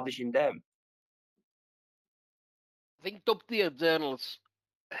to publish in them? I think top-tier journals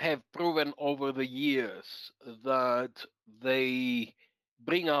have proven over the years that they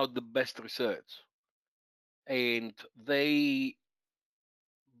bring out the best research, and they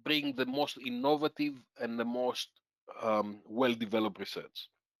bring the most innovative and the most well-developed research.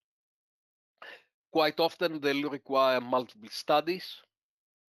 Quite often they'll require multiple studies.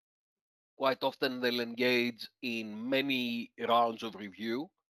 Quite often they'll engage in many rounds of review,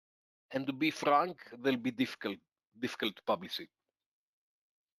 and to be frank, they'll be difficult to publish in.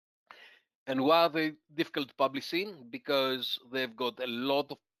 And why are they difficult to publish in? Because they've got a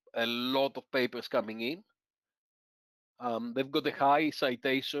lot of papers coming in. They've got a high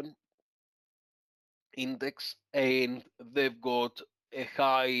citation index, and they've got a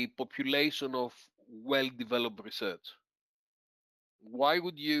high population of well-developed research. Why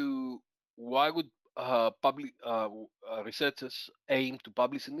would researchers aim to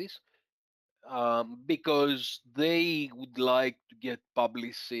publish in this? Because they would like to get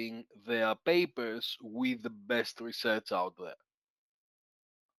publishing their papers with the best research out there.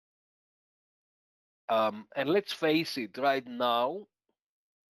 And let's face it, right now,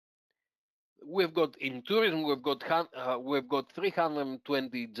 we've got in tourism, we've got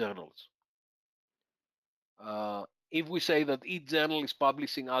 320 journals. If we say that each journal is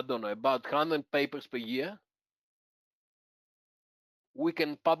publishing, I don't know, about 100 papers per year, we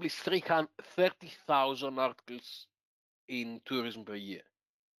can publish 30,000 articles in tourism per year.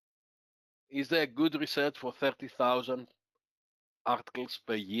 Is there good research for 30,000 articles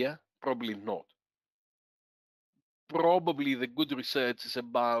per year? Probably not. Probably the good research is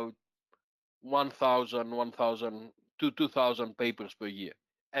about 1,000 to 2,000 papers per year.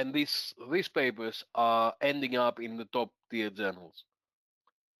 And these papers are ending up in the top tier journals.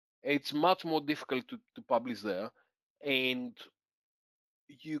 It's much more difficult to publish there, and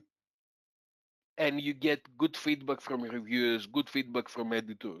you get good feedback from reviewers, good feedback from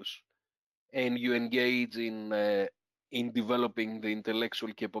editors, and you engage in developing the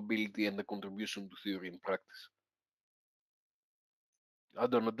intellectual capability and the contribution to theory and practice. I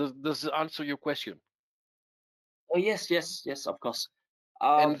don't know. Does it answer your question? Oh yes, of course.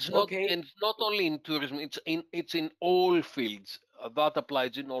 And it's not Okay. and it's not only in tourism. It's in all fields. That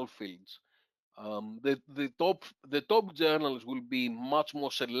applies in all fields. The top journals will be much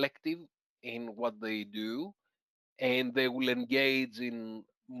more selective in what they do, and they will engage in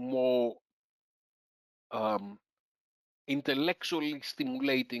more intellectually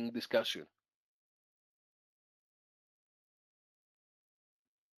stimulating discussion.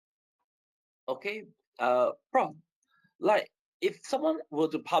 Okay. Prof, like if someone were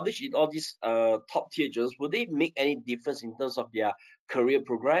to publish in all these top tier journals, would they make any difference in terms of their career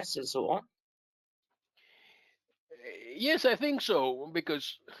progress and so on? Yes, I think so,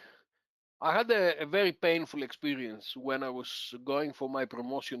 because I had a very painful experience when I was going for my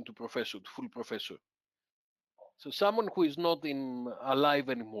promotion to professor, to full professor. So someone who is not alive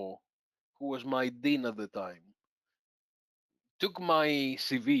anymore, who was my dean at the time, took my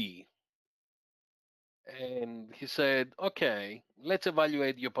CV and he said, "Okay, let's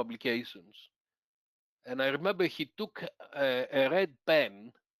evaluate your publications." And I remember he took a red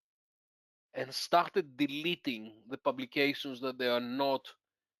pen and started deleting the publications that they are not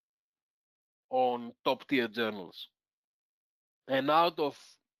on top tier journals. And out of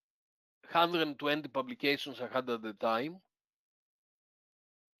 120 publications I had at the time,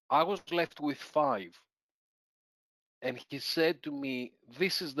 I was left with 5. And he said to me,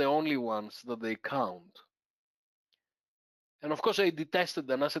 "This is the only ones that they count." And of course, I detested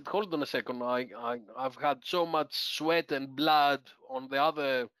them. I said, "Hold on a second. I've had so much sweat and blood on the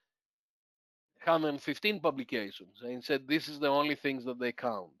other 115 publications." And he said, "This is the only things that they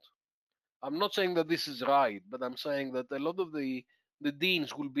count." I'm not saying that this is right, but I'm saying that a lot of the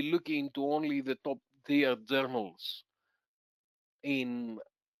deans will be looking to only the top tier journals in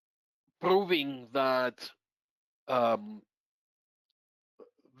proving that um,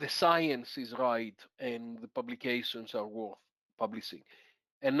 the science is right and the publications are worth publishing.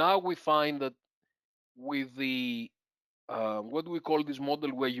 And now we find that with the what do we call this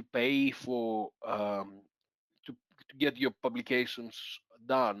model where you pay for to get your publications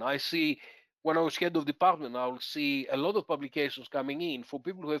done. I see when I was head of department, I will see a lot of publications coming in for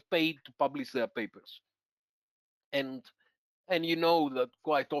people who have paid to publish their papers. And you know that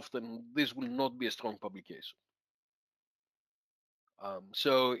quite often this will not be a strong publication.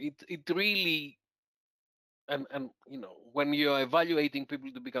 So it really and you know, when you're evaluating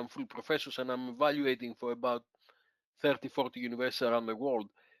people to become full professors, and I'm evaluating for about 30, 40 universities around the world,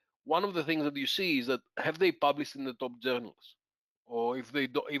 one of the things that you see is that have they published in the top journals, or if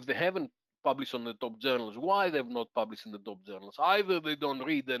they haven't published on the top journals, why they've not published in the top journals? Either they don't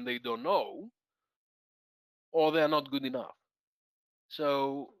read and they don't know, or they are not good enough.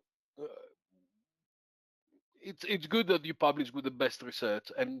 So uh, it's good that you publish with the best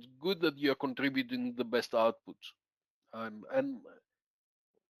research, and good that you are contributing the best outputs. And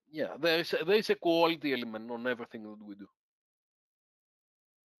yeah, there is a quality element on everything that we do.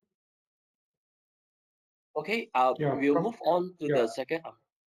 Okay. Yeah, We'll Prof. move on to Yeah. the second.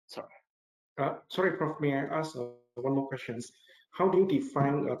 Sorry. Sorry, Prof. May I ask one more question? How do you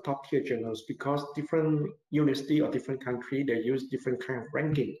define top tier journals? Because different university or different country they use different kind of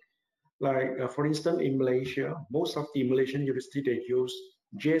ranking. Like for instance, in Malaysia, most of the Malaysian university they use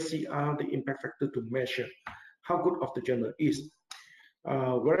JCR, the impact factor, to measure how good of the journal is.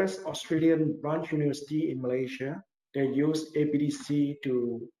 Whereas Australian branch university in Malaysia, they use APDC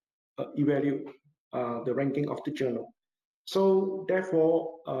to evaluate the ranking of the journal. So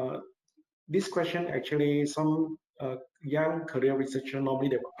therefore, this question actually some young career researcher normally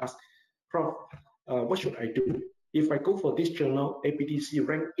they will ask, Prof, what should I do? If I go for this journal, APDC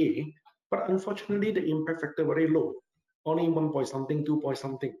rank A, but unfortunately the impact factor very low, only 1 point something, 2 point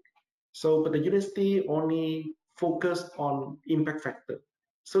something. So, but the university only focus on impact factor.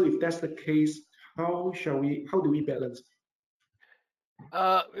 So if that's the case, how do we balance?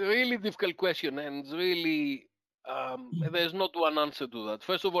 Really difficult question, and really there's not one answer to that.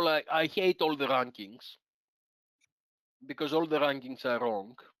 First of all, I hate all the rankings because all the rankings are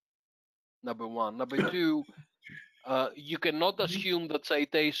wrong. Number one. Number two, you cannot assume that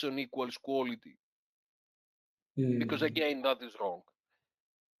citation equals quality, because again, that is wrong.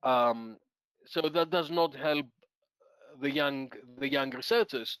 So that does not help the young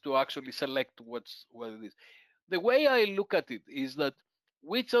researchers to actually select what it is. The way I look at it is that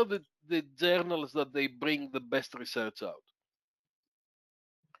which are the journals that they bring the best research out.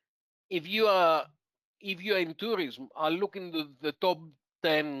 If you are in tourism, I'll look into the top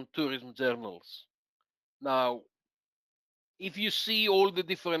 10 tourism journals. Now, if you see all the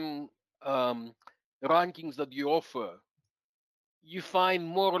different rankings that you offer, you find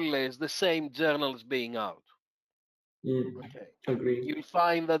more or less the same journals being out. Okay. Agree. You'll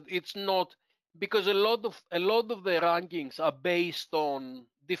find that it's not, because a lot of the rankings are based on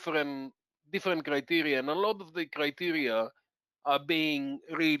different criteria, and a lot of the criteria are being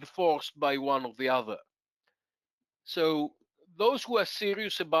reinforced by one or the other. So those who are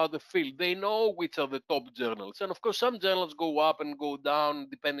serious about the field, they know which are the top journals. And of course, some journals go up and go down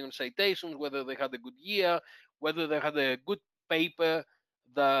depending on citations, whether they had a good year, whether they had a good paper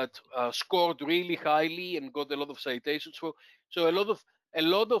that scored really highly and got a lot of citations. So a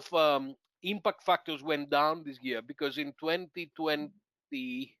lot of impact factors went down this year, because in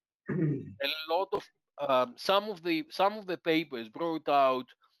 2020 a lot of some of the papers brought out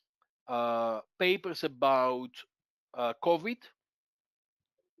papers about COVID.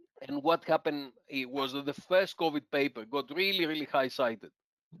 And what happened, it was that the first COVID paper got really, really high cited.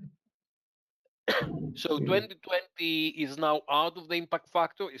 So 2020 is now out of the impact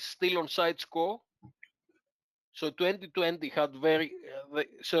factor, is still on site score. So 2020 had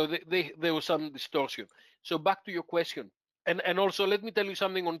there was some distortion. So back to your question. And also, let me tell you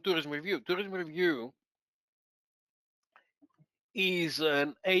something on Tourism Review. Tourism Review is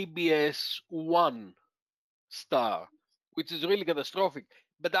an ABS 1 star, which is really catastrophic.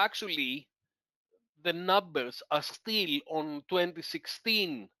 But actually, the numbers are still on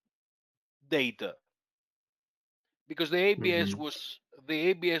 2016 data, because the ABS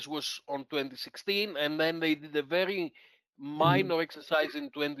was on 2016, and then they did a very minor exercise in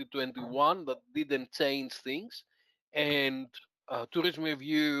 2021 that didn't change things, and Tourism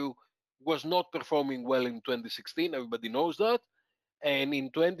Review was not performing well in 2016. Everybody knows that. And in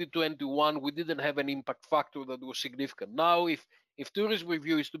 2021 we didn't have an impact factor that was significant. Now, if Tourism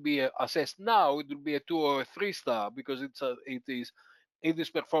Review is to be assessed now, it will be a 2 or a 3 star, because it is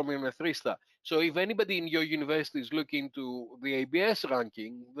performing a 3 star. So if anybody in your university is looking to the ABS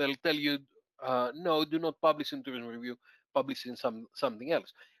ranking, they'll tell you, no, do not publish in Tourism Review, publish in something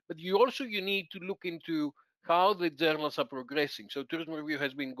else. But you need to look into how the journals are progressing. So Tourism Review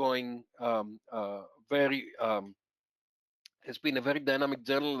has been going has been a very dynamic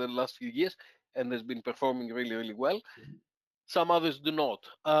journal in the last few years, and has been performing really, really well. Some others do not.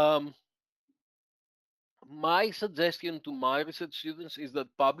 My suggestion to my research students is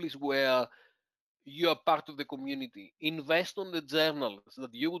that publish where you are part of the community. Invest on the journals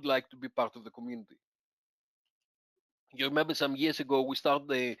that you would like to be part of the community. You remember some years ago, we started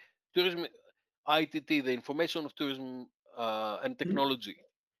the tourism ITT, the Information of Tourism and Technology.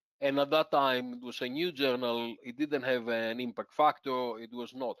 And at that time, it was a new journal. It didn't have an impact factor. It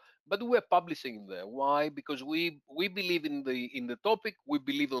was not. But we were publishing there. Why? Because we believe in the topic. We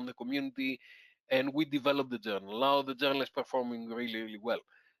believe on the community, and we developed the journal. Now the journal is performing really, really well.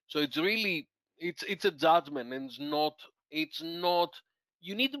 So it's a judgment, and it's not.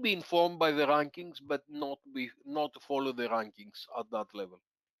 You need to be informed by the rankings, but not to follow the rankings at that level.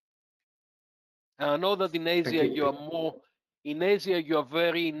 And I know that in Asia you are more. In Asia, you are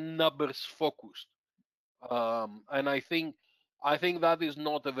very numbers focused, and I think that is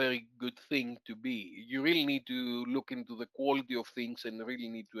not a very good thing to be. You really need to look into the quality of things and really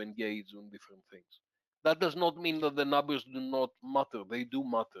need to engage on different things. That does not mean that the numbers do not matter. They do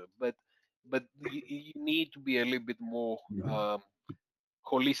matter, but you need to be a little bit more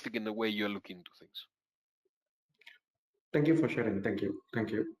holistic in the way you're looking into things. Thank you for sharing. Thank you.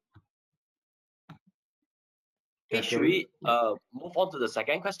 Okay, should we move on to the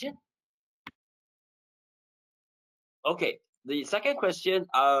second question? Okay, the second question,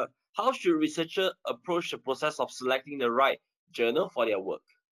 how should researchers approach the process of selecting the right journal for their work?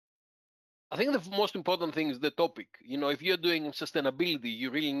 I think the most important thing is the topic. If you're doing sustainability, you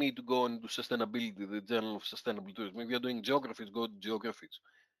really need to go and do sustainability, the Journal of Sustainable Tourism. If you're doing geographies, go to geographies.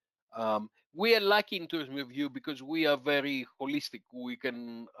 We are lucky in Tourism Review because we are very holistic. We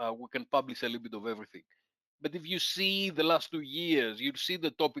can publish a little bit of everything. But if you see the last 2 years, you see the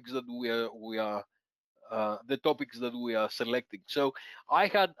topics that we are selecting. So I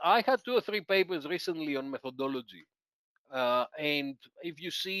had 2 or 3 papers recently on methodology, and if you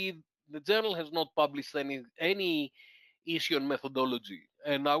see the journal has not published any issue on methodology,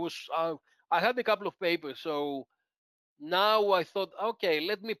 and I had a couple of papers, so now I thought, okay,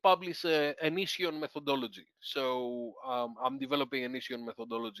 let me publish an issue on methodology. So I'm developing an issue on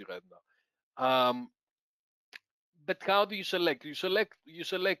methodology right now. But how do you select? You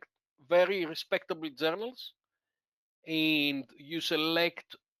select very respectable journals, and you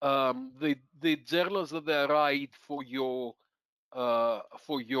select the journals that are right for your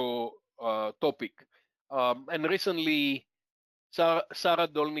topic. And recently, Sarah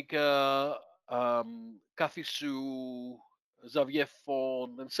Dolnica, Kathy Sue, Xavier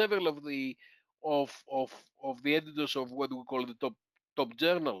Ford, and several of the editors of what we call the top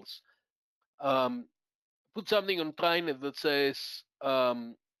journals put something on Trinet that says,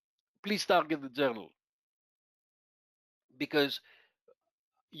 please target the journal, because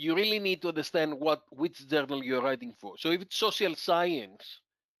you really need to understand which journal you're writing for. So if it's social science,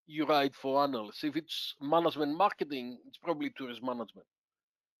 you write for annals. If it's management marketing, it's probably tourist management.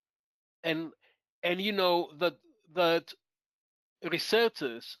 And you know that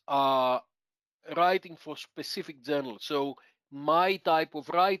researchers are writing for specific journals. So my type of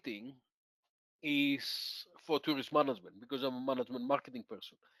writing is for tourist management because I'm a management marketing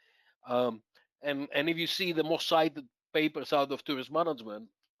person. And if you see the most cited papers out of tourist management,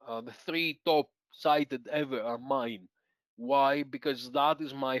 the 3 top cited ever are mine. Why? Because that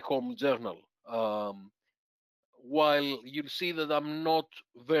is my home journal. While you'll see that I'm not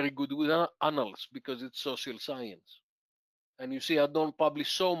very good with annals because it's social science. And you see, I don't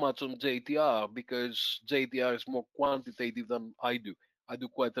publish so much on JTR because JTR is more quantitative than I do. I do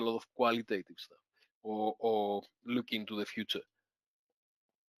quite a lot of qualitative stuff or look into the future.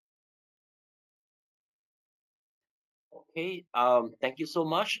 Okay, thank you so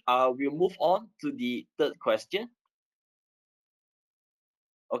much. We'll move on to the third question.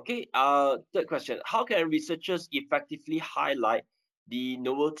 Okay, third question. How can researchers effectively highlight the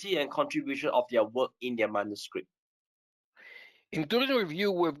novelty and contribution of their work in their manuscript? In tourism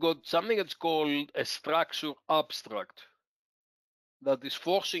review, we've got something that's called a structure abstract that is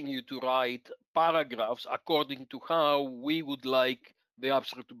forcing you to write paragraphs according to how we would like the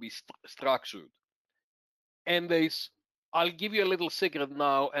abstract to be structured. And I'll give you a little secret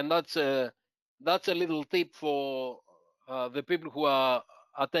now, and that's a little tip for the people who are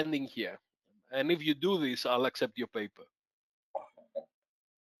attending here. And if you do this, I'll accept your paper.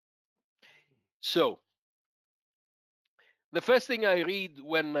 So the first thing I read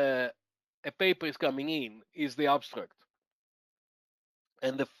when a paper is coming in is the abstract.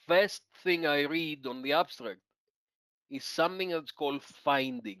 And the first thing I read on the abstract is something that's called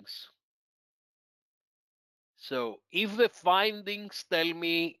findings. So if the findings tell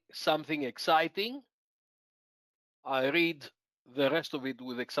me something exciting, I read the rest of it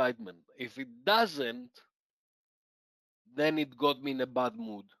with excitement. If it doesn't, then it got me in a bad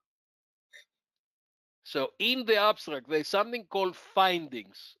mood. So in the abstract, there's something called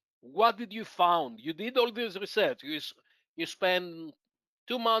findings. What did you found? You did all this research. You spend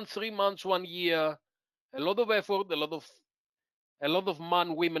 2 months, 3 months, 1 year, a lot of effort, a lot of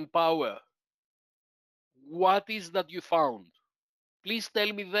man, women power. What is that you found? Please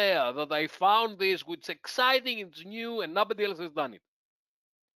tell me there that I found this, which is exciting, it's new, and nobody else has done it.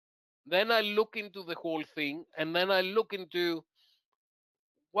 Then I look into the whole thing, and then I look into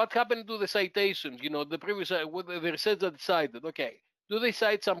what happened to the citations. You know, the previous the researcher decided, okay, do they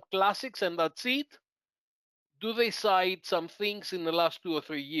cite some classics and that's it? Do they cite some things in the last 2 or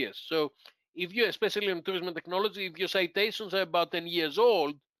 3 years? So if you, especially in tourism and technology, if your citations are about 10 years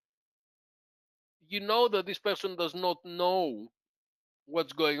old, you know that this person does not know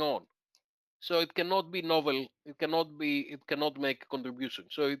what's going on. So it cannot be novel. It cannot make a contribution.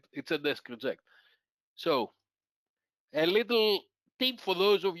 So it's a desk reject. So a little tip for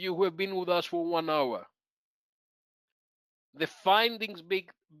those of you who have been with us for 1 hour. The findings bit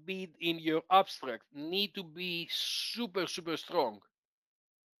in your abstract need to be super, super strong,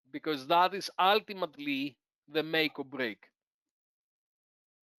 because that is ultimately the make or break.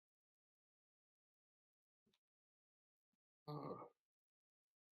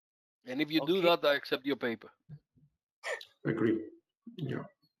 And if you do that, I accept your paper. Agree. Yeah.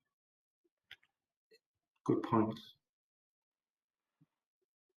 Good points.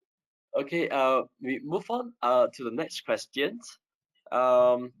 Okay, we move on to the next question.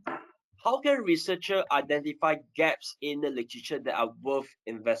 How can researchers identify gaps in the literature that are worth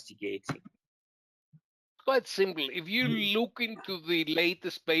investigating? Quite simple. If you look into the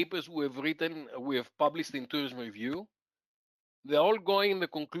latest papers we have published in Tourism Review, they're all going in the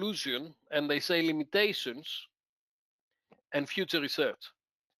conclusion, and they say limitations and future research.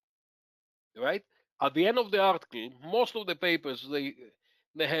 right? At the end of the article, most of the papers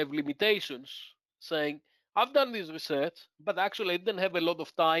they have limitations saying, I've done this research, but actually I didn't have a lot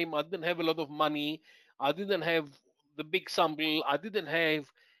of time, I didn't have a lot of money, I didn't have the big sample, I didn't have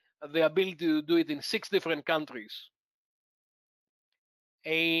the ability to do it in 6 different countries.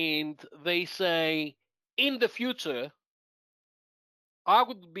 And they say, in the future, I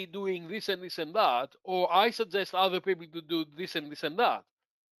would be doing this and this and that, or I suggest other people to do this and this and that.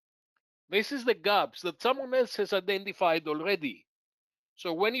 This is the gaps that someone else has identified already.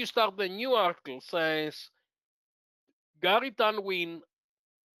 So when you start the new article says Gary Tanwin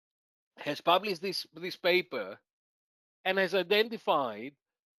has published this paper and has identified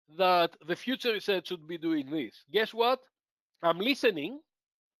that the future research should be doing this. Guess what? I'm listening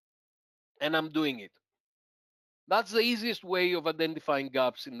and I'm doing it. That's the easiest way of identifying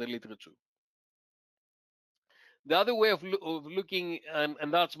gaps in the literature. The other way of looking,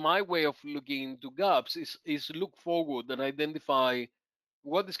 and that's my way of looking into gaps, is look forward and identify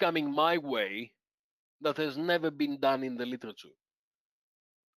what is coming my way that has never been done in the literature.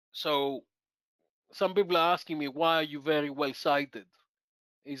 So some people are asking me, why are you very well cited?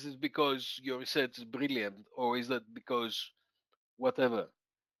 Is it because your research is brilliant, or is that because whatever?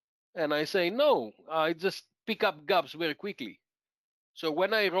 And I say, no, I just pick up gaps very quickly. So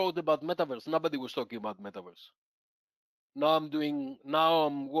when I wrote about metaverse, nobody was talking about metaverse. Now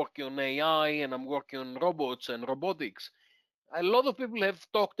I'm working on AI and I'm working on robots and robotics. A lot of people have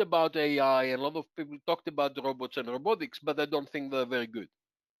talked about AI and a lot of people talked about robots and robotics, but I don't think they're very good.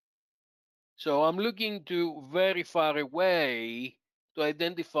 So I'm looking to very far away to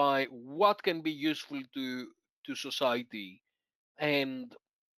identify what can be useful to society, and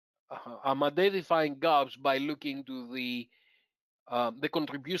I'm identifying gaps by looking to the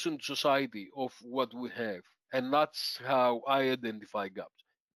contribution to society of what we have, and that's how I identify gaps.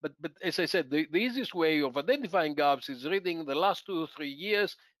 But as I said, the easiest way of identifying gaps is reading the last 2 or 3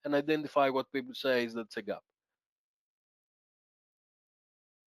 years and identify what people say is that's a gap.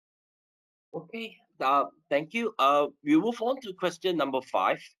 Okay, thank you. We move on to question number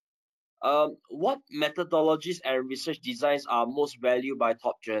 5. What methodologies and research designs are most valued by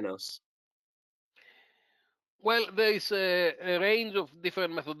top journals? Well, there is a range of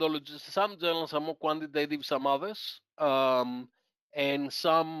different methodologies. Some journals are more quantitative, some others. And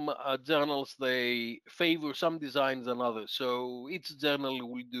some journals, they favor some designs than others. So each journal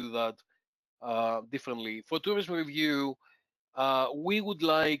will do that differently. For tourism review, we would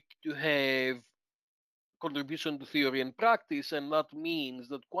like to have contribution to theory and practice, and that means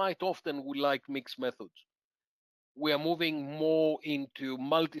that quite often we like mixed methods. We are moving more into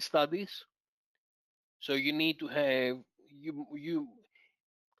multi-studies. So you need to have you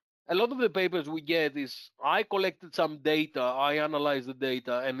a lot of the papers we get is I collected some data, I analyzed the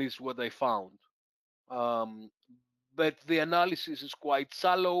data, and this is what I found. Um, but the analysis is quite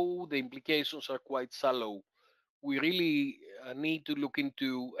shallow, the implications are quite shallow. We really need to look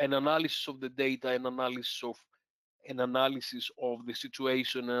into an analysis of the data, an analysis of the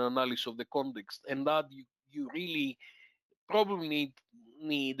situation, an analysis of the context, and that you really probably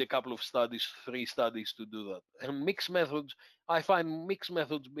need a couple of studies, 3 studies to do that. And mixed methods, I find mixed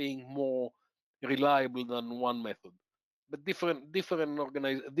methods being more reliable than one method. But different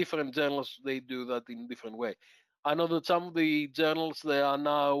journals, they do that in different way. I know that some of the journals, they are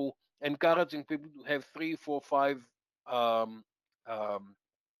now encouraging people to have 3, 4, 5 um, um,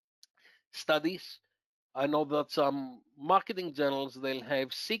 studies. I know that some marketing journals, they'll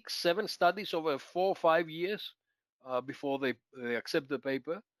have 6, 7 studies over 4, 5 years before they accept the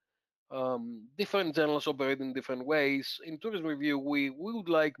paper. Different journals operate in different ways. In tourism review, we would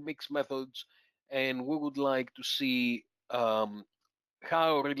like mixed methods, and we would like to see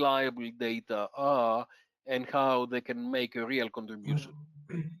how reliable data are and how they can make a real contribution.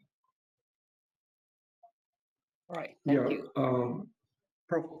 All right, thank you.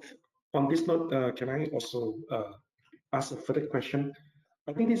 Prof, on this note, can I also ask a further question?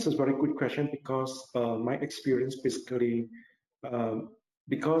 I think this is a very good question because my experience basically,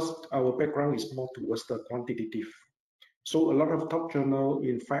 because our background is more towards the quantitative. So a lot of top journal,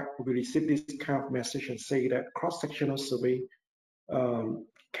 in fact, we receive this kind of message and say that cross-sectional survey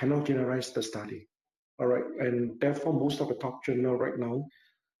cannot generalize the study. All right, and therefore most of the top journal right now,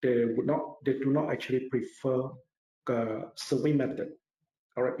 they do not actually prefer the survey method.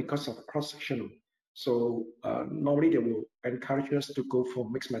 All right, because of cross-sectional. So normally they will encourage us to go for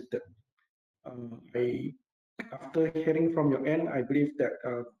mixed method. After hearing from your end, I believe that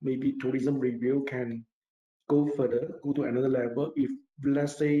maybe tourism review can go further, go to another level. If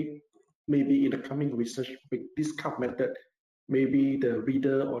let's say maybe in the coming research with this CAP method maybe the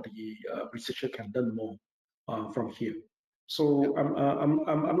reader or the researcher can learn more from here. So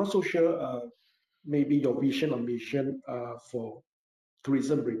I'm not so sure maybe your vision or mission for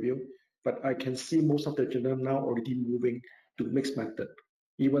tourism review, but I can see most of the journal now already moving to mixed method,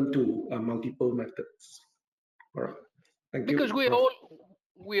 even to multiple methods. All right, thank you. Because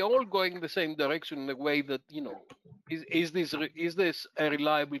we're all going the same direction in a way that, you know, is this a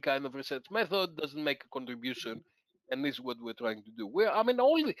reliable kind of research method? Doesn't make a contribution, and this is what we're trying to do.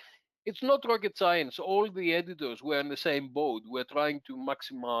 It's not rocket science. All the editors were in the same boat. We're trying to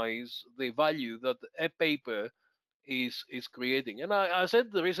maximize the value that a paper is creating. And I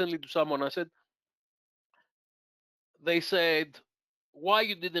said recently to someone, I said, they said, why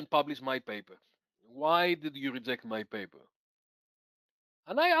you didn't publish my paper? Why did you reject my paper?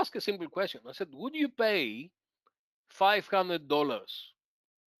 And I asked a simple question. I said, would you pay $500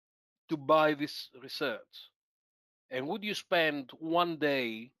 to buy this research? And would you spend one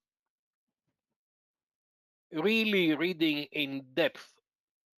day really reading in depth?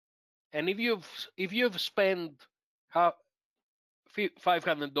 And if you've spent $500,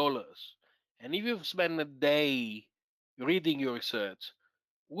 and if you've spent a day reading your research,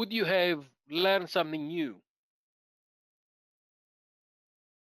 would you have learned something new?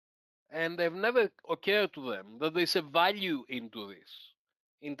 And they've never occurred to them that there's a value into this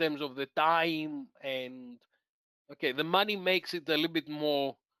in terms of the time. And okay, the money makes it a little bit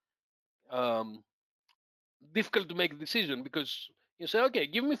more difficult to make a decision, because you say, okay,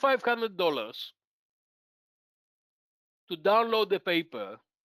 give me $500 to download the paper.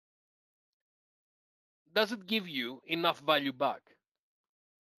 Does it give you enough value back?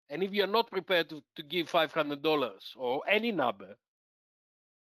 And if you're not prepared to give $500 or any number,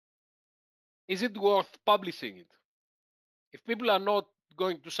 is it worth publishing it? If people are not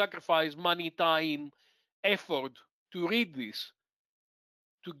going to sacrifice money, time, effort to read this,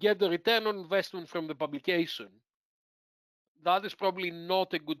 to get the return on investment from the publication, that is probably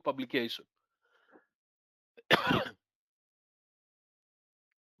not a good publication.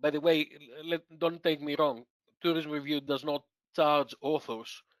 By the way, don't take me wrong. Tourism Review does not charge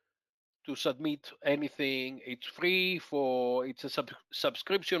authors to submit anything. It's free it's a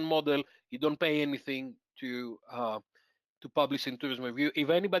subscription model. You don't pay anything to publish in Tourism Review. If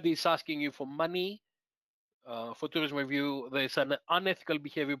anybody is asking you for money for Tourism Review, there's an unethical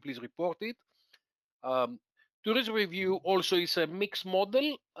behavior, please report it. Tourism Review also is a mixed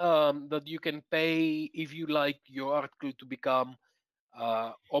model that you can pay if you like your article to become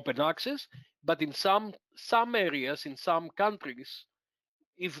open access. But in some areas, in some countries,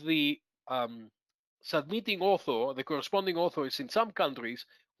 if the submitting author, the corresponding author is in some countries,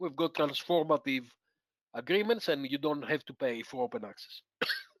 we've got transformative agreements and you don't have to pay for open access.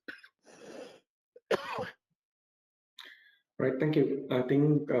 Right, thank you. I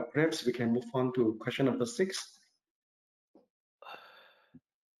think perhaps we can move on to question number 6.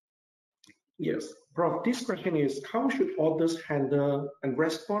 Yes, Prof, this question is, how should authors handle and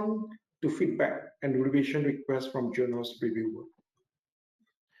respond to feedback and revision requests from journals reviewer?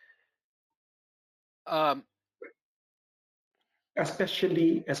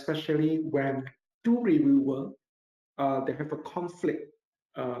 Especially when two reviewers they have a conflict,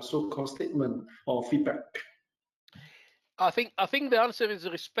 so-called statement or feedback. I think the answer is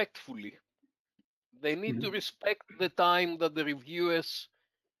respectfully. They need to respect the time that the reviewers,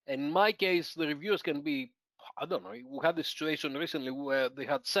 and in my case, the reviewers can be, I don't know, we had a situation recently where they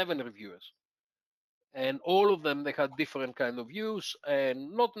had 7 reviewers. And all of them, they had different kind of views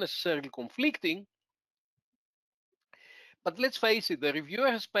and not necessarily conflicting. But let's face it, the reviewer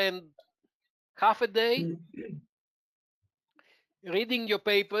has spent half a day reading your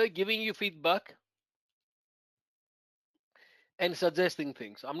paper, giving you feedback, and suggesting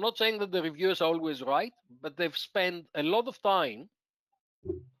things. I'm not saying that the reviewers are always right, but they've spent a lot of time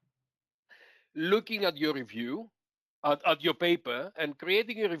looking at your review, at your paper, and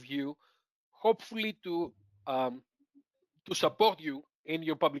creating a review, hopefully to support you in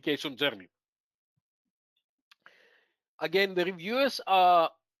your publication journey. Again, the reviewers are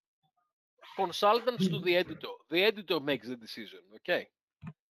consultants to the editor. The editor makes the decision, okay?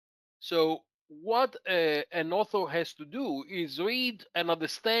 So what an author has to do is read and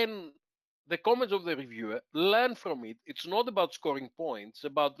understand the comments of the reviewer, learn from it. It's not about scoring points, it's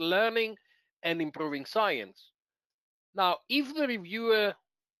about learning and improving science. Now, if the reviewer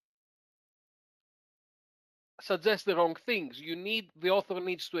suggests the wrong things, the author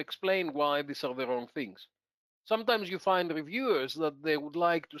needs to explain why these are the wrong things. Sometimes you find reviewers that they would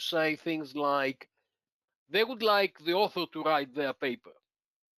like to say things like, they would like the author to write their paper.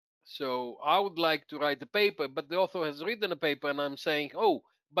 So I would like to write a paper, but the author has written a paper, and I'm saying, oh,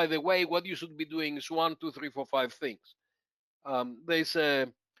 by the way, what you should be doing is 1, 2, 3, 4, 5 things. There's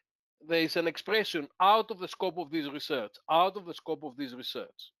an expression, out of the scope of this research, out of the scope of this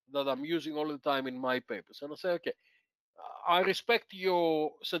research, that I'm using all the time in my papers. And I say, okay, I respect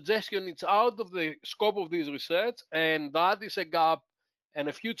your suggestion. It's out of the scope of this research, and that is a gap and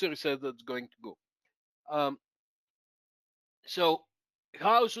a future research that's going to go. So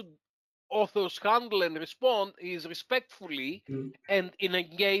how should authors handle and respond is respectfully and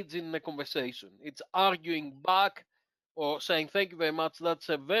engage in the conversation. It's arguing back or saying, thank you very much, that's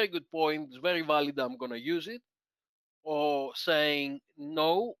a very good point, it's very valid, I'm going to use it. Or saying,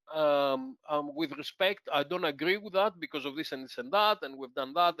 no, with respect, I don't agree with that because of this and this and that, and we've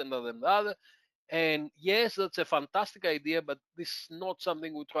done that and that and that. And yes, that's a fantastic idea, but this is not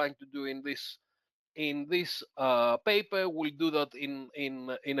something we're trying to do in this paper. We'll do that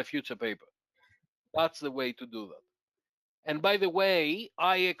in a future paper. That's the way to do that. And by the way,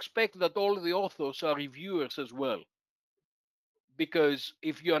 I expect that all the authors are reviewers as well. Because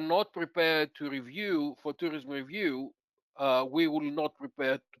if you are not prepared to review for tourism review, we will not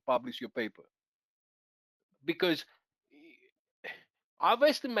prepare to publish your paper. Because I've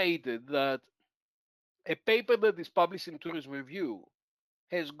estimated that a paper that is published in tourism review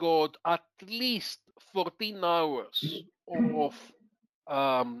has got at least 14 hours of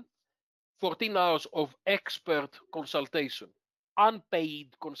 14 hours of expert consultation,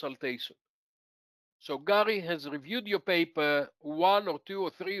 unpaid consultation. So Gary has reviewed your paper 1 or 2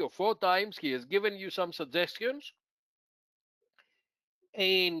 or 3 or 4 times. He has given you some suggestions,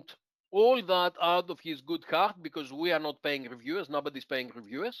 and all that out of his good heart, because we are not paying reviewers, nobody's paying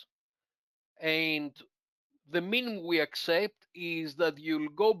reviewers. And the minimum we accept is that you'll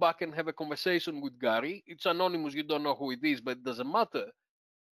go back and have a conversation with Gary. It's anonymous, you don't know who it is, but it doesn't matter.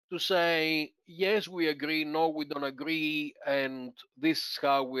 To say, yes, we agree, no, we don't agree, and this is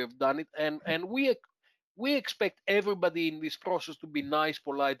how we've done it. And we expect everybody in this process to be nice,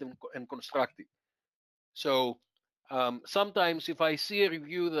 polite, and constructive. So sometimes if I see a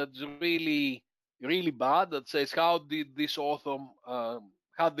review that's really bad, that says, how did this author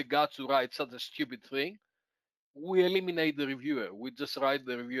have the guts to write such a stupid thing? We eliminate the reviewer. We just write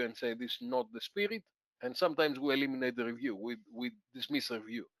the review and say, this is not the spirit. And sometimes we eliminate the review. We dismiss the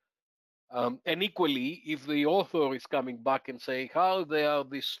review. And equally, if the author is coming back and saying, how dare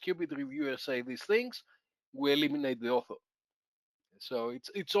these stupid reviewers say these things, we eliminate the author. So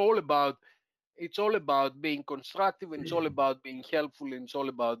it's all about being constructive, and it's all about being helpful, and it's all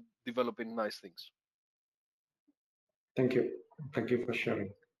about developing nice things. Thank you. Thank you for sharing.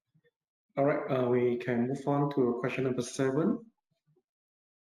 All right, we can move on to question number 7.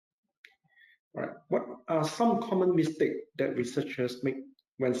 All right, what are some common mistakes that researchers make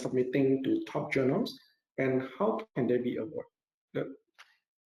when submitting to top journals, and how can they be avoided?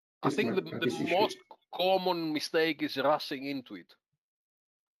 I think the most common mistake is rushing into it.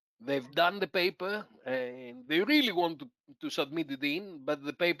 They've done the paper and they really want to submit it in, but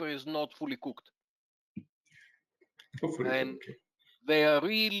the paper is not fully cooked. And they are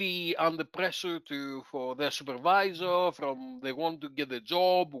really under pressure for their supervisor, they want to get a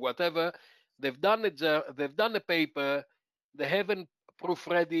job, whatever. They've done a paper, they haven't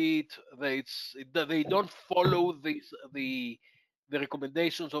proofread it, they don't follow the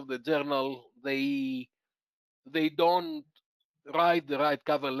recommendations of the journal, they don't write the right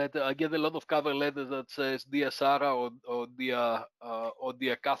cover letter. I get a lot of cover letters that says Dear Sarah or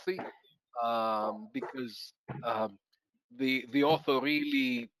Dear Kathy, because the author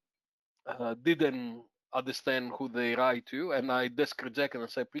really didn't understand who they write to, and I desk reject and I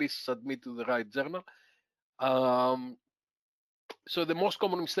say, please submit to the right journal. So the most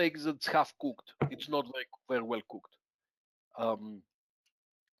common mistake is that it's half cooked. It's not very well cooked.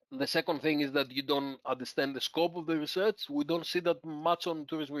 The second thing is that you don't understand the scope of the research. We don't see that much on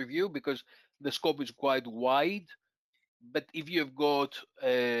tourism review because the scope is quite wide. But if you've got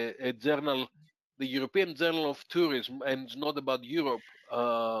a journal, the European Journal of Tourism, and it's not about Europe,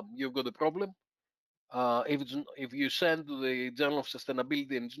 you've got a problem. If you send to the Journal of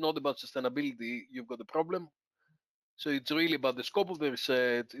Sustainability and it's not about sustainability, you've got a problem. So it's really about the scope of the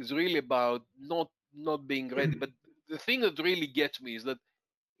research. It's really about not being ready. But the thing that really gets me is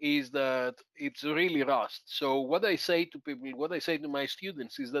that it's really rushed. So what I say to people, what I say to my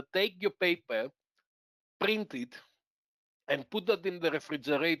students is that take your paper, print it, and put that in the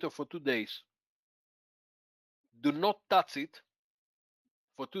refrigerator for 2 days. Do not touch it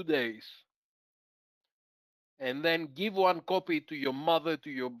for 2 days. And then give one copy to your mother,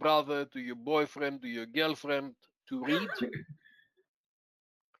 to your brother, to your boyfriend, to your girlfriend to read.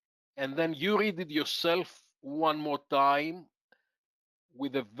 and then you read it yourself one more time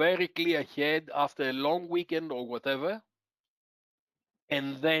with a very clear head after a long weekend or whatever,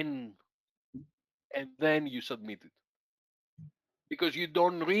 and then you submit it, because you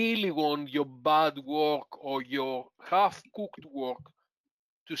don't really want your bad work or your half-cooked work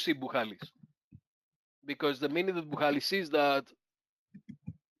to see Buhalis, because the minute that Buhalis sees that,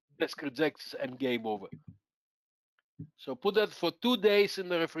 desk rejects and game over. So put that for 2 days in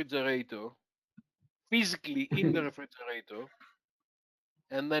the refrigerator, physically in the refrigerator,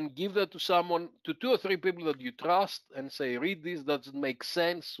 and then give that to someone, to 2 or 3 people that you trust, and say, read this, does it make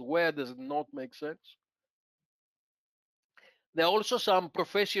sense? Where does it not make sense? There are also some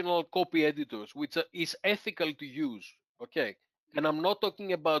professional copy editors, which is ethical to use. Okay. And I'm not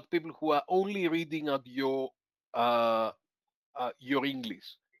talking about people who are only reading at your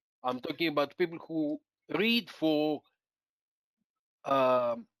English. I'm talking about people who read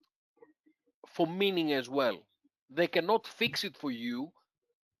um, for meaning as well. They cannot fix it for you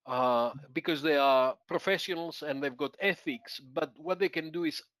because they are professionals and they've got ethics. But what they can do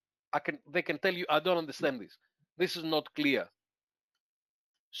is, they can tell you, I don't understand this. This is not clear.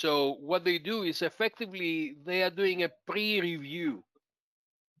 So what they do is effectively they are doing a pre-review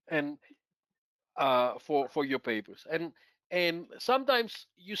and for your papers. And sometimes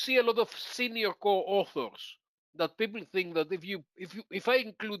you see a lot of senior co-authors that people think that if I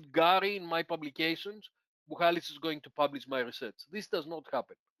include Gary in my publications, Buhalis is going to publish my research. This does not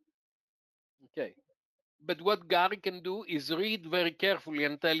happen. Okay. But what Gary can do is read very carefully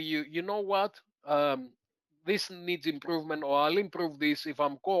and tell you, you know what, this needs improvement, or I'll improve this. If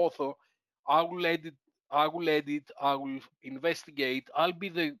I'm co-author, I will edit, I will investigate. I'll be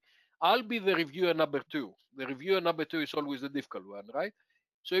the reviewer number 2. The reviewer number 2 is always the difficult one, right?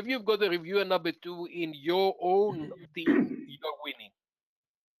 So if you've got a reviewer number 2 in your own team, you're winning.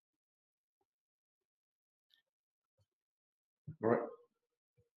 All right.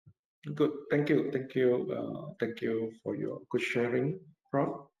 Good. Thank you. Thank you. Thank you for your good sharing,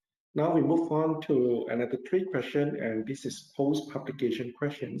 Prof. Now we move on to another 3 questions, and this is post-publication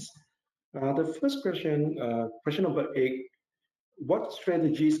questions. The first question, question number 8, what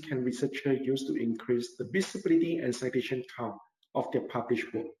strategies can researchers use to increase the visibility and citation count of their published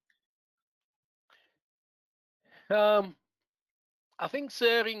work? I think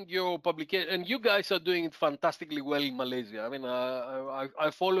sharing your publication, and you guys are doing it fantastically well in Malaysia. I mean,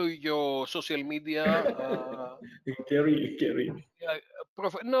 I follow your social media. Gary. Yeah,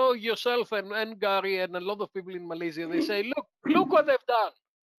 no, yourself and Gary and a lot of people in Malaysia, they say, look what they've done.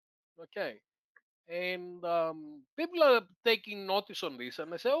 Okay. And people are taking notice on this,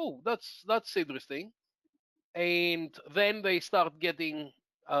 and they say, oh, that's interesting. And then they start getting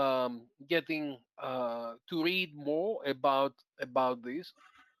to read more about this.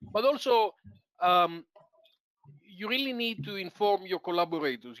 But also, you really need to inform your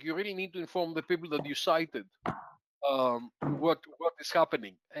collaborators. You really need to inform the people that you cited what is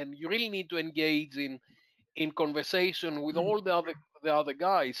happening, and you really need to engage in conversation with all the other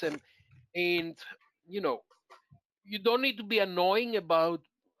guys. And you know, you don't need to be annoying about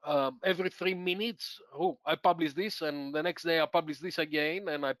every 3 minutes. Oh, I publish this, and the next day I publish this again,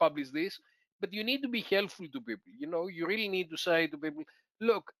 and I publish this. But you need to be helpful to people. You know, you really need to say to people,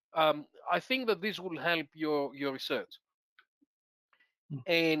 look, I think that this will help your research.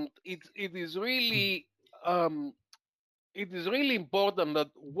 And it is really important that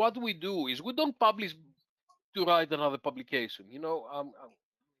what we do is we don't publish to write another publication. You know,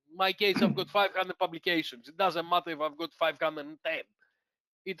 in my case, I've got 500 publications. It doesn't matter if I've got 510.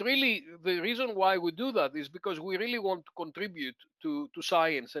 The reason why we do that is because we really want to contribute to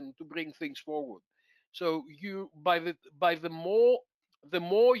science and to bring things forward. So the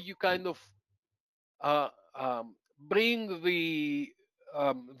more you kind of bring the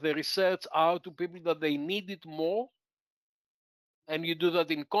research out to people that they need it more, and you do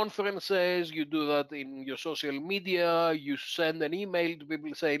that in conferences, you do that in your social media, you send an email to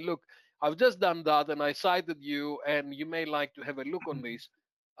people saying, look, I've just done that and I cited you and you may like to have a look on this.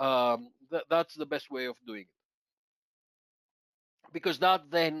 That's the best way of doing it, because that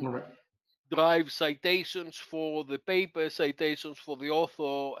then drives citations for the paper, citations for the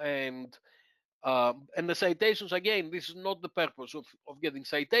author, and the citations, again, this is not the purpose of getting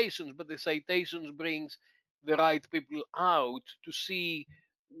citations, but the citations brings the right people out to see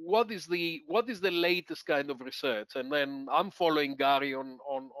what is the latest kind of research. And then I'm following Gary on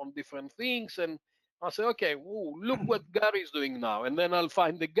different things, and I say, okay, ooh, look what Gary is doing now, and then I'll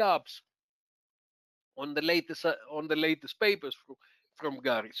find the gaps on the latest papers from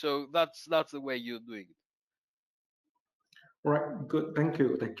Gary. So that's the way you're doing it. Right. Good. Thank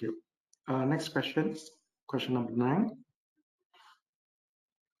you. Next question, question number 9.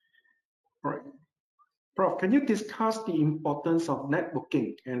 All right. Prof, can you discuss the importance of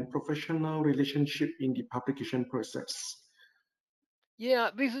networking and professional relationship in the publication process? Yeah,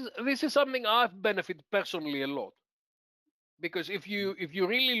 this is something I've benefited personally a lot, because if you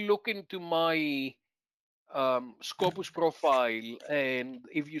really look into my Scopus profile, and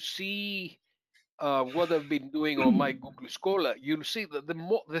if you see what I've been doing on my Google Scholar, you'll see that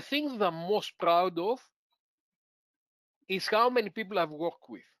the thing that I'm most proud of is how many people I've worked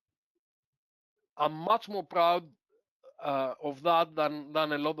with. I'm much more proud of that than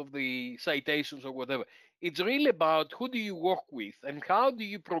a lot of the citations or whatever. It's really about who do you work with and how do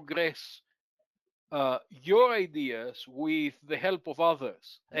you progress your ideas with the help of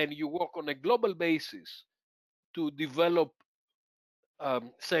others, and you work on a global basis to develop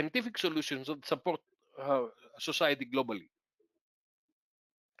scientific solutions that support society globally.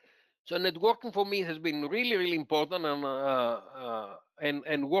 So networking for me has been really, really important,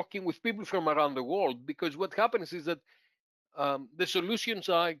 and working with people from around the world, because what happens is that the solutions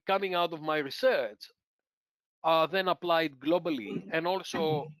are coming out of my research are then applied globally, and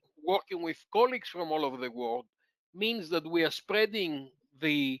also working with colleagues from all over the world means that we are spreading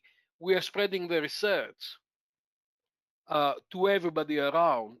the research to everybody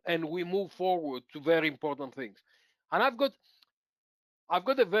around, and we move forward to very important things. And I've got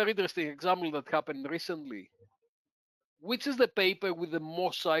a very interesting example that happened recently. Which is the paper with the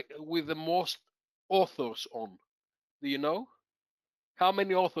most authors on? Do you know? How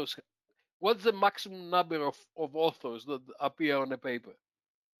many authors? What's the maximum number of authors that appear on a paper?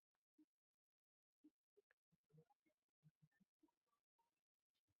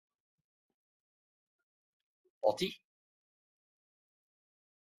 40?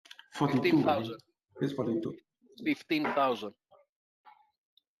 42. 15,000. It's 42. 15,000.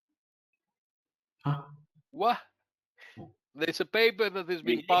 Huh? What? There's a paper that has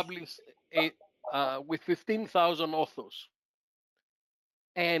been published with 15,000 authors,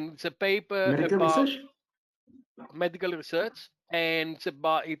 and it's a paper Medical about research? medical research, and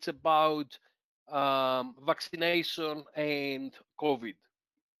it's about vaccination and COVID.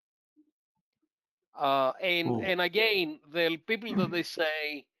 And again, there are people that they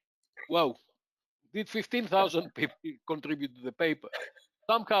say, "Well, did 15,000 people contribute to the paper?"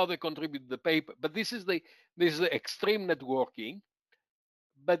 Somehow they contribute to the paper, but this is the extreme networking.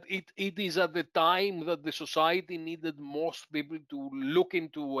 But it is at the time that the society needed most people to look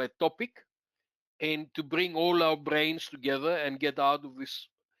into a topic and to bring all our brains together and get out of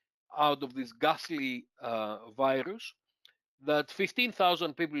this ghastly virus, that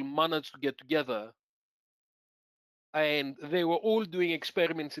 15,000 people managed to get together, and they were all doing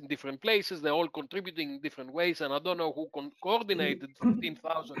experiments in different places. They're all contributing in different ways, and I don't know who coordinated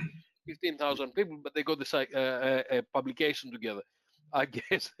 15,000 people, but they got a publication together. I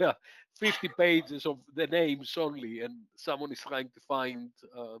guess 50 pages of the names only, and someone is trying to find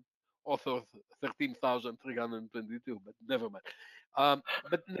author 13,322, but never mind.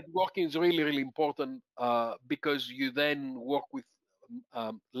 But networking is really, really important, because you then work with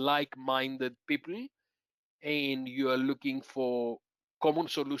like-minded people, and you are looking for common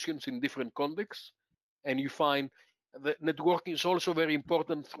solutions in different contexts, and you find that networking is also very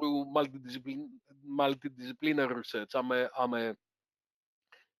important through multidisciplinary research. I'm a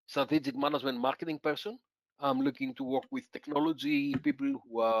strategic management marketing person. I'm looking to work with technology people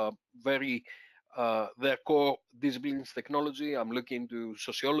who are very their core discipline is technology. I'm looking to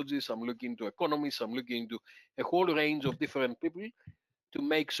sociologists. I'm looking to economists. I'm looking to a whole range of different people to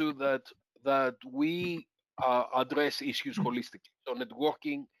make sure that we address issues holistically. So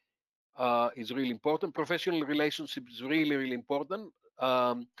networking is really important. Professional relationships is really, really important.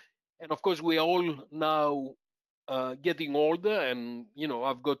 And of course, we are all now getting older, and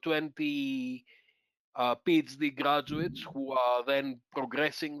I've got 20 PhD graduates who are then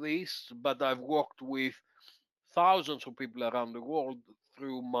progressing this, but I've worked with thousands of people around the world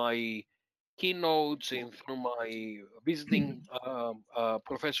through my keynotes and through my visiting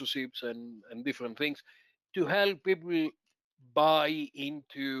professorships and different things, to help people buy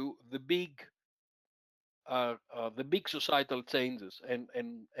into the big societal changes,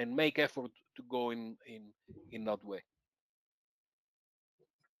 and make effort to go in that way.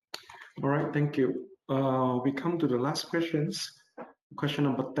 All right, thank you. We come to the last questions. Question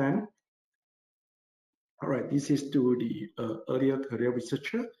number 10. All right, this is to the earlier career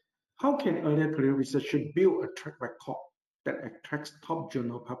researcher. How can earlier career researcher build a track record that attracts top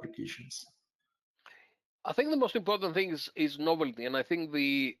journal publications? I think the most important thing is novelty, and I think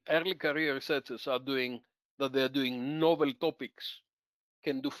the early career researchers are doing novel topics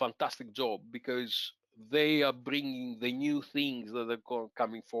can do fantastic job because they are bringing the new things that are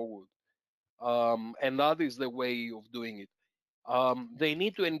coming forward, and that is the way of doing it. They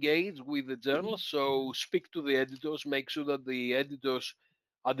need to engage with the journal, so speak to the editors, make sure that the editors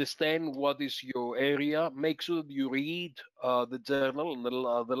understand what is your area, make sure that you read the journal in the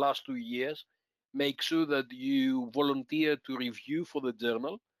last 2 years, make sure that you volunteer to review for the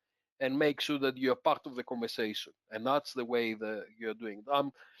journal, and make sure that you're part of the conversation. And that's the way that you're doing it.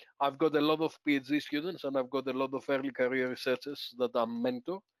 I've got a lot of PhD students and I've got a lot of early career researchers that I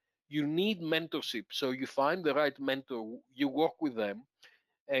mentor. You need mentorship. So you find the right mentor, you work with them,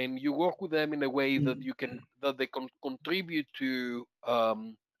 and you work with them in a way that you can that they can contribute to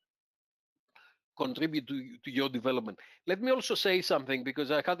your development. Let me also say something,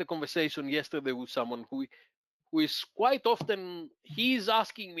 because I had a conversation yesterday with someone who is quite often, he's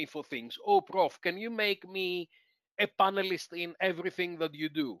asking me for things. Oh, prof, can you make me a panelist in everything that you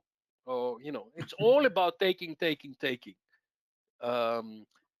do? Or, it's all about taking. um,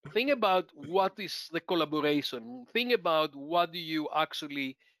 think about what is the collaboration. Think about what do you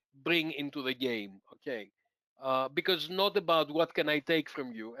actually bring into the game. Okay. Because not about what can I take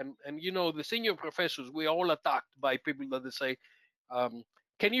from you. And the senior professors, we're all attacked by people that they say, um,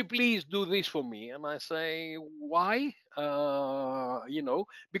 can you please do this for me? And I say, why?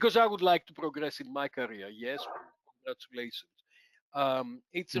 Because I would like to progress in my career. Yes, congratulations.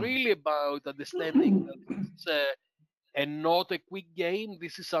 It's really about understanding that it's and not a quick game.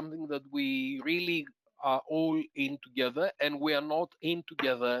 This is something that we really are all in together, and we are not in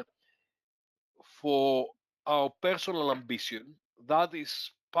together for our personal ambition. That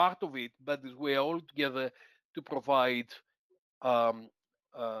is part of it, but we are all together to provide um,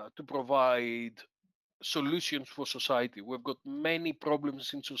 to provide solutions for society. We've got many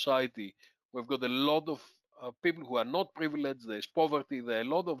problems in society. We've got a lot of people who are not privileged. There's poverty. There are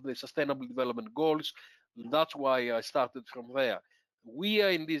a lot of the sustainable development goals. That's why I started from there. We are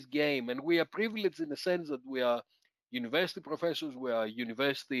in this game, and we are privileged in the sense that we are university professors. We are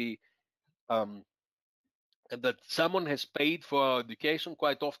university, um, and that someone has paid for our education.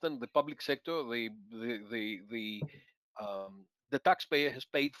 Quite often, the public sector, the taxpayer has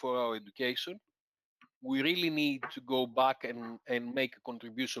paid for our education. We really need to go back and make a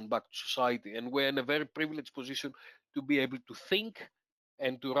contribution back to society. And we're in a very privileged position to be able to think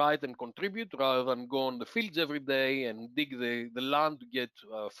and to write and contribute rather than go on the fields every day and dig the land to get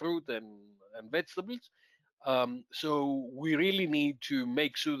fruit and vegetables. So we really need to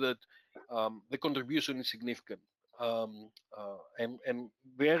make sure that the contribution is significant. And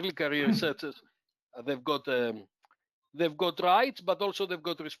the early career researchers, they've got rights, but also they've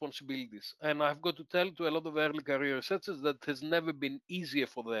got responsibilities. And I've got to tell to a lot of early career researchers that has never been easier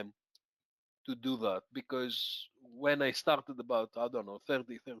for them to do that, because when I started about, I don't know,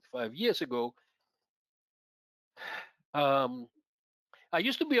 30, 35 years ago, um, I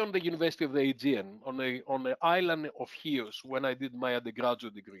used to be on the University of the Aegean on the island of Chios when I did my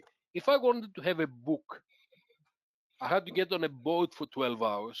undergraduate degree. If I wanted to have a book, I had to get on a boat for 12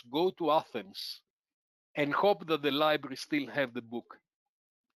 hours, go to Athens, and hope that the library still have the book.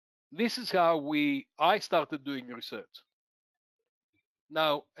 This is how I started doing research.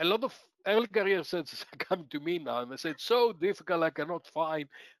 Now, a lot of early career researchers are coming to me now and they said, so difficult, I cannot find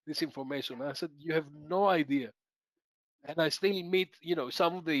this information. I said, you have no idea. And I still meet,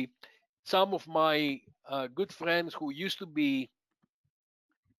 some of my good friends who used to be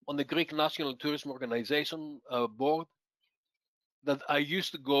on the Greek National Tourism Organization board, that I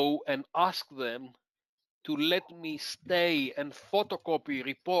used to go and ask them to let me stay and photocopy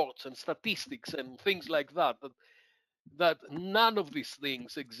reports and statistics and things like that none of these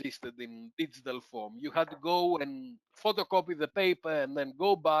things existed in digital form. You had to go and photocopy the paper and then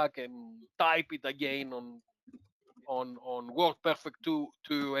go back and type it again on WordPerfect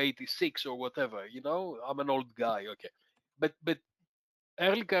 286 or whatever. I'm an old guy, okay, but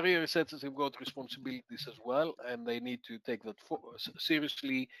early career researchers have got responsibilities as well, and they need to take that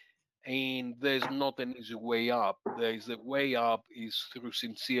seriously. And there's not an easy way up. There is a way up is through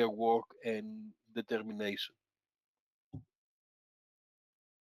sincere work and determination.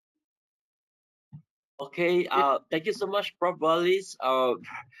 Okay, thank you so much, Prof. Buhalis.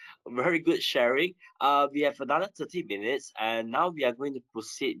 Very good sharing. We have another 30 minutes, and now we are going to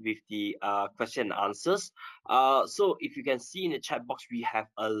proceed with the question and answers. So if you can see in the chat box, we have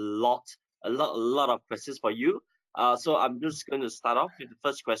a lot of questions for you. So I'm just going to start off with the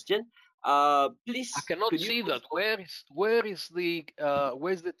first question. Please, I cannot see that. Where's the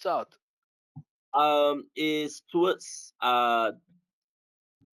chart? Is towards the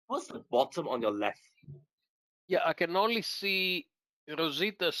bottom on your left. Yeah, I can only see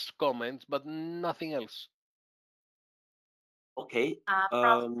Rosita's comments, but nothing else. Okay.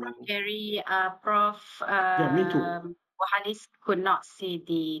 Prof. Gary, Prof. me too. Buhalis could not see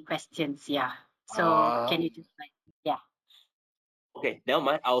the questions. Yeah. So can you just yeah. Okay, never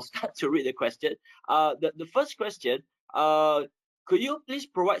mind. I'll start to read the question. The first question, could you please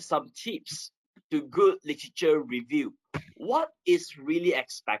provide some tips to good literature review? What is really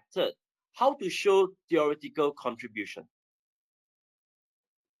expected? How to show theoretical contribution?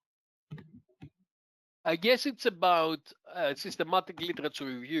 I guess it's about systematic literature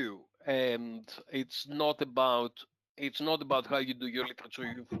review, and it's not about how you do your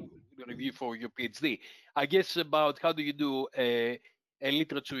literature review for your PhD. I guess it's about how do you do a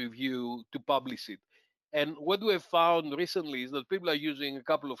literature review to publish it. And what we have found recently is that people are using a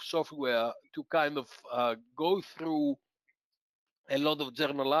couple of software to kind of go through a lot of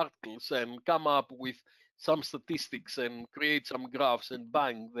journal articles and come up with some statistics and create some graphs, and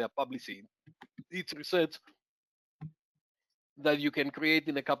bang, they are publishing. It's research that you can create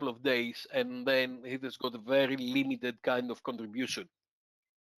in a couple of days, and then it has got a very limited kind of contribution.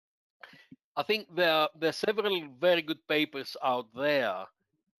 I think there are several very good papers out there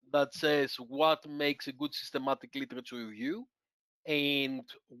that says what makes a good systematic literature review, and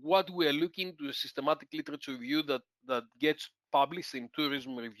what we are looking to a systematic literature review that gets published in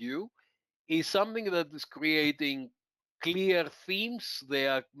Tourism Review is something that is creating clear themes. They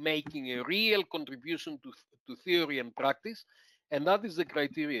are making a real contribution to theory and practice, and that is the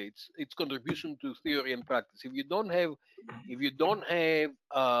criteria. It's contribution to theory and practice. If you don't have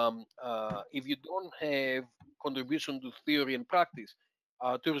contribution to theory and practice,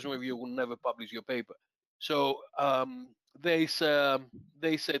 Tourism Review will never publish your paper. So there's a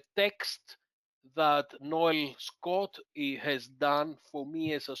text that Noel Scott has done for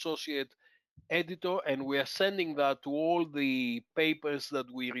me as associate editor, and we are sending that to all the papers that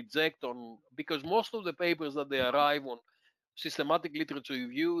we reject on, because most of the papers that they arrive on systematic literature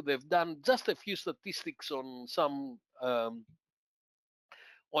review, they've done just a few statistics on some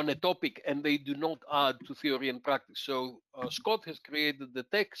on a topic, and they do not add to theory and practice. So Scott has created the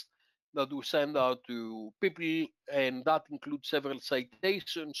text that we send out to people, and that includes several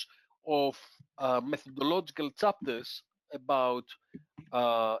citations of methodological chapters about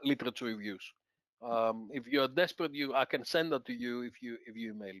literature reviews. If you're desperate, I can send that to you if you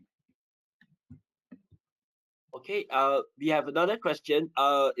email me. Okay, we have another question.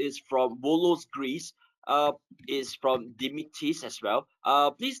 Is from Bolos, Greece. Is from Dimitrios as well.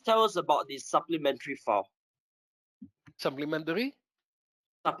 Please tell us about the supplementary file. Supplementary?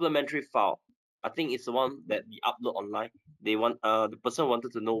 Supplementary file. I think it's the one that we upload online. They want the person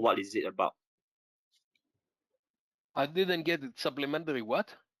wanted to know what is it about. I didn't get it. Supplementary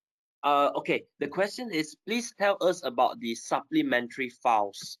what? Okay, the question is, please tell us about the supplementary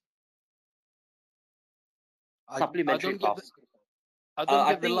files. Supplementary files. I don't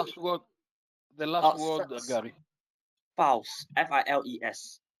get the last word. The last word, Gary. Files.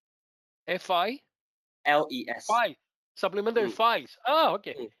 F-I-L-E-S. F-I-L-E-S. File. Supplementary files. Oh,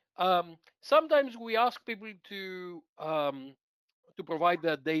 okay. Sometimes we ask people to provide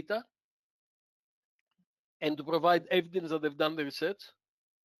their data and to provide evidence that they've done the research.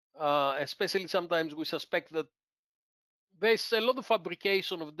 Especially sometimes we suspect that there's a lot of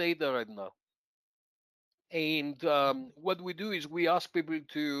fabrication of data right now. And what we do is we ask people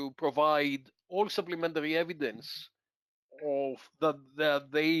to provide all supplementary evidence of that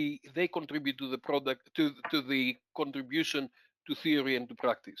they contribute to the product, to the contribution to theory and to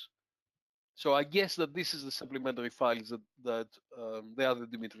practice. So I guess that this is the supplementary files that the other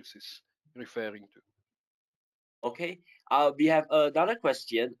Dimitrios is referring to. Okay. We have another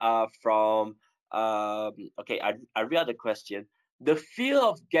question. From okay, I read the question. The fear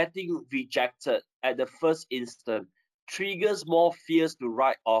of getting rejected at the first instant triggers more fears to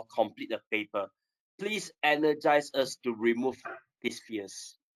write or complete a paper. Please energize us to remove these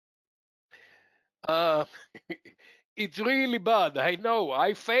fears. It's really bad. I know.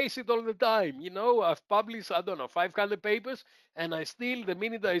 I face it all the time. You know, I've published, I don't know, 500 papers, and I still, the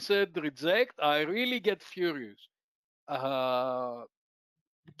minute I said reject, I really get furious. And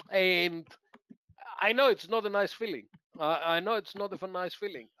I know it's not a nice feeling. I know it's not a nice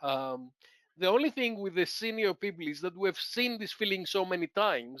feeling. The only thing with the senior people is that we've seen this feeling so many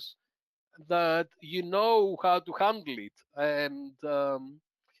times that you know how to handle it. And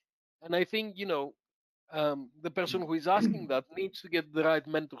I think, you know, the person who is asking that needs to get the right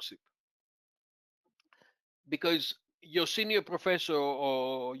mentorship, because your senior professor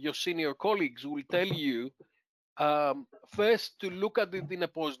or your senior colleagues will tell you first to look at it in a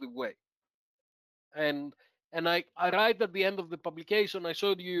positive way. And And I write at the end of the publication, I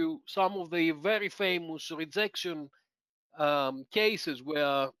showed you some of the very famous rejection cases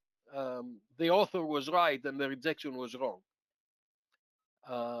where the author was right and the rejection was wrong.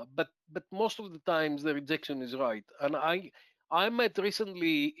 But most of the times the rejection is right. And I met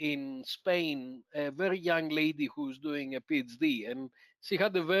recently in Spain a very young lady who's doing a PhD, and she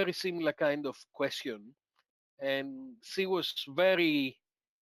had a very similar kind of question, and she was very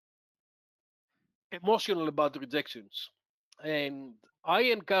emotional about rejections. And I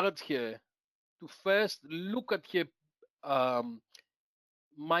encourage her to first look at her um,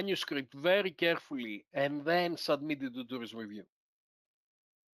 manuscript very carefully and then submit it to tourism review.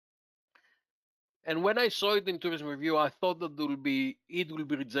 And when I saw it in tourism review, I thought that it will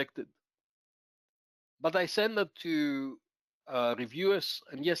be rejected. But I sent it to reviewers,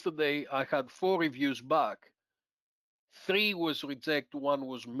 and yesterday I had 4 reviews back. 3 was reject, 1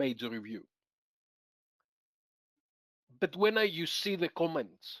 was major review. But when you see the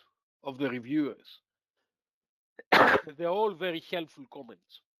comments of the reviewers, they're all very helpful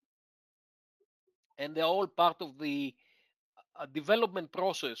comments, and they're all part of the development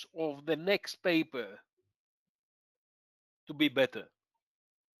process of the next paper to be better.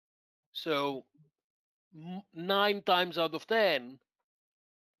 So 9 times out of 10,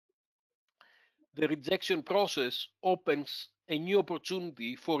 the rejection process opens a new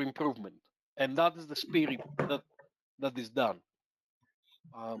opportunity for improvement, and that is the spirit that is done.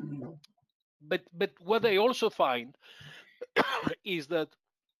 But what I also find is that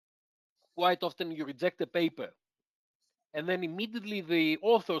quite often you reject a paper, and then immediately the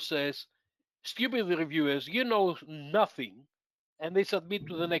author says, "Stupid reviewers, you know nothing," and they submit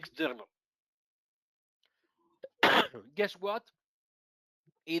to the next journal. Guess what?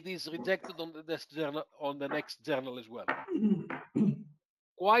 It is rejected on the next journal as well.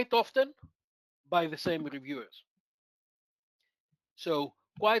 Quite often by the same reviewers. So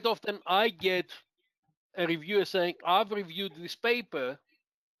quite often I get a reviewer saying, "I've reviewed this paper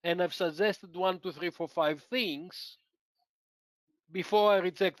and I've suggested 1, 2, 3, 4, 5 things before I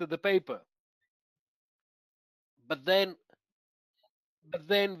rejected the paper." But then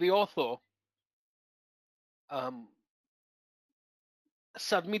the author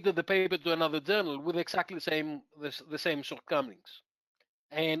submitted the paper to another journal with exactly the same shortcomings,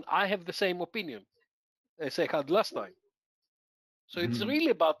 and I have the same opinion as I had last time. So it's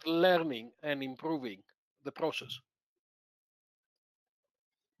really about learning and improving the process.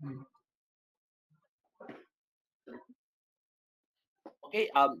 Okay,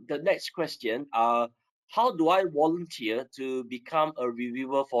 the next question, how do I volunteer to become a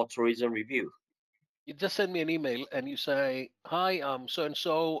reviewer for tourism review? You just send me an email and you say, "Hi, I'm so and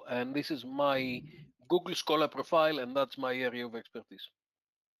so, and this is my Google Scholar profile, and that's my area of expertise."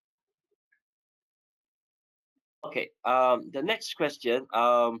 Okay, the next question,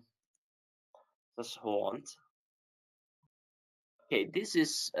 just hold on. Okay, this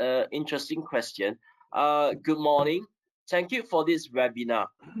is an interesting question. Good morning. Thank you for this webinar.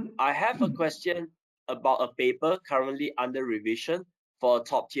 I have a question about a paper currently under revision for a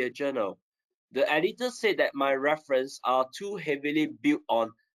top tier journal. The editor said that my references are too heavily built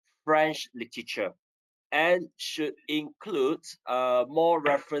on French literature and should include more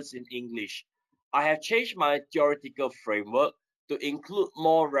reference in English. I have changed my theoretical framework to include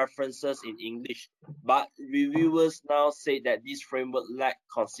more references in English, but reviewers now say that this framework lacks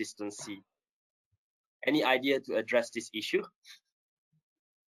consistency. Any idea to address this issue?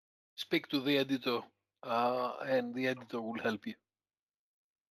 Speak to the editor, and the editor will help you.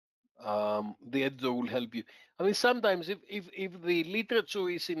 The editor will help you. I mean, sometimes if the literature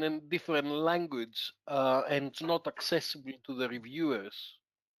is in a different language and it's not accessible to the reviewers,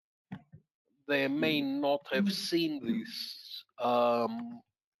 they may not have seen this.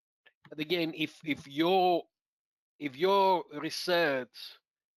 But again, if your research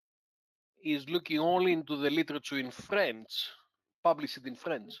is looking only into the literature in French, publish it in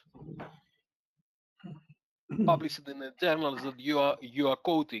French. Publish it in the journals that you are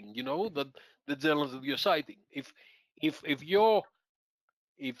quoting. You know, that the journals that you're citing. If your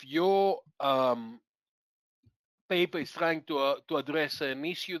paper is trying to address an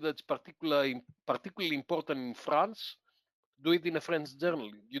issue that's particularly important in France, do it in a French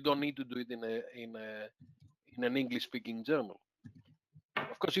journal. You don't need to do it in an English speaking journal.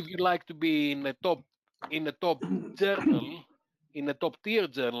 Of course, if you like to be in a top journal, in a top tier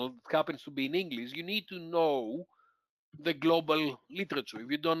journal that happens to be in English, you need to know the global literature. If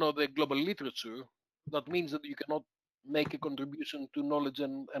you don't know the global literature, that means that you cannot make a contribution to knowledge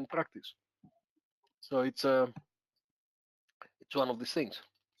and practice. So it's one of these things.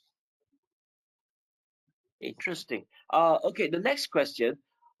 Interesting. Okay, the next question.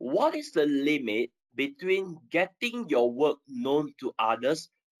 What is the limit between getting your work known to others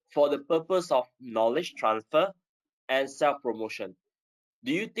for the purpose of knowledge transfer and self-promotion?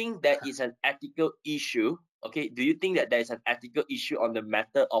 Do you think that is an ethical issue? Okay, do you think that there is an ethical issue on the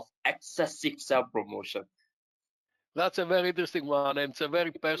matter of excessive self-promotion? That's a very interesting one, and it's a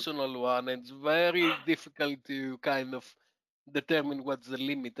very personal one, and it's very difficult to kind of determine what's the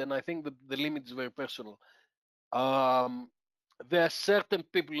limit. And I think that the limit is very personal. Um, there are certain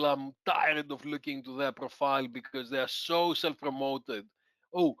people I'm tired of looking to their profile because they are so self-promoted.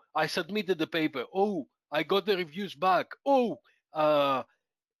 Oh, I submitted the paper. Oh, I got the reviews back. Oh, uh,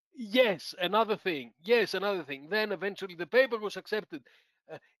 yes, another thing. Yes, another thing. Then eventually the paper was accepted.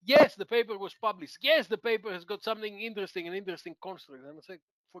 Yes, the paper was published. Yes, the paper has got something interesting, an interesting construct. And I say,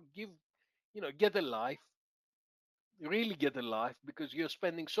 forgive, get a life, really get a life, because you're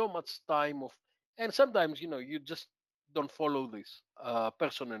spending so much time of, and sometimes, you just don't follow this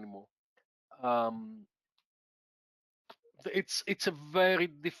person anymore. Um, it's a very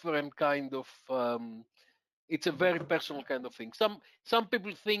different kind of it's a very personal kind of thing. Some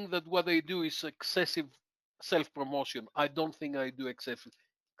people think that what they do is excessive self promotion. I don't think I do excessive.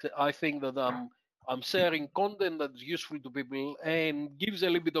 I think that I'm sharing content that's useful to people and gives a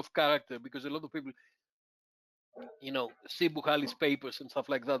little bit of character, because a lot of people, see Buhalis papers and stuff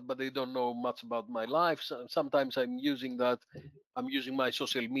like that, but they don't know much about my life. So sometimes I'm using that. I'm using my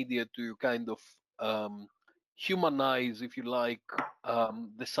social media to kind of humanize, if you like,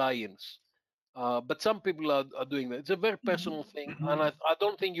 the science. But some people are doing that. It's a very personal thing, and I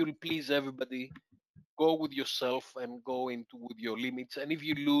don't think you'll please everybody. Go with yourself and go into with your limits. And if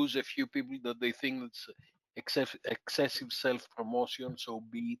you lose a few people that they think that's excessive self promotion, so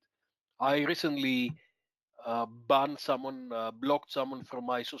be it. I recently banned someone, blocked someone from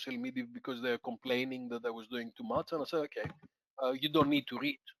my social media because they're complaining that I was doing too much. And I said, okay, you don't need to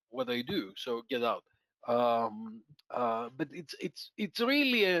read what I do, so get out. But it's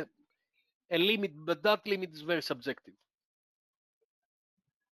really a limit, but that limit is very subjective.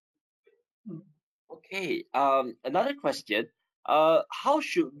 Okay, another question. How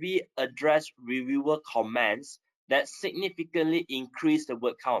should we address reviewer comments that significantly increase the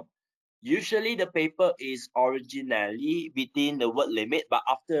word count? Usually the paper is originally within the word limit, but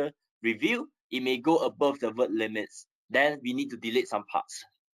after review, it may go above the word limits. Then we need to delete some parts.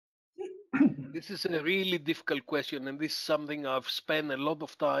 This is a really difficult question, and this is something I've spent a lot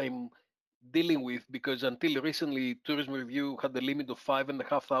of time dealing with, because until recently, Tourism Review had the limit of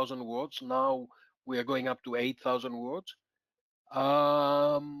 5,500 words. Now we are going up to 8,000 words.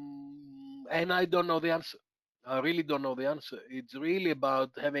 And I don't know the answer. I really don't know the answer. It's really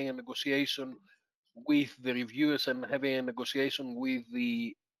about having a negotiation with the reviewers and having a negotiation with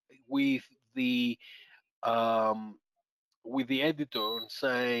the um, with the editor and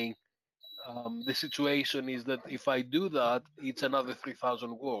saying, the situation is that if I do that, it's another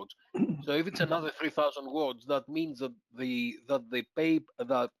 3,000 words. So if it's another 3,000 words, that means that the paper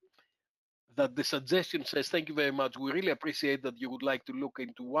that the suggestion says, thank you very much. We really appreciate that you would like to look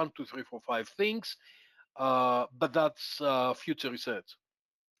into 1, 2, 3, 4, 5 things, but that's future research.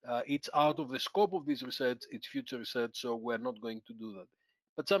 It's out of the scope of this research. It's future research, so we're not going to do that.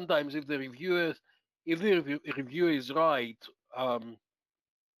 But sometimes, if the reviewer is right, um,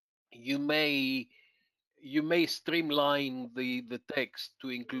 you may streamline the text to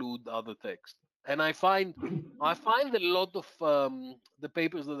include other text. And I find a lot of the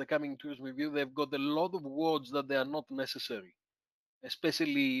papers that are coming to review, they've got a lot of words that they are not necessary,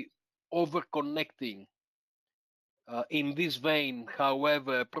 especially over connecting. In this vein,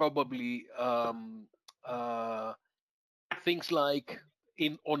 however, probably uh, things like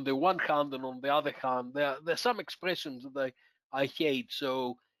on the one hand and on the other hand, there are some expressions that I hate.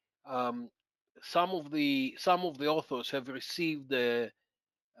 So um, some of the authors have received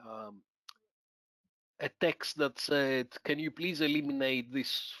um, a text that said, "Can you please eliminate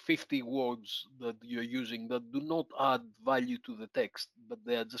these 50 words that you're using that do not add value to the text, but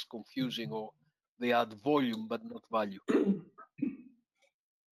they are just confusing, or they add volume but not value."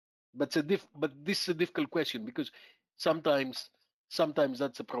 But this is a difficult question, because sometimes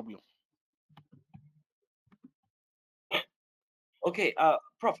that's a problem. Okay,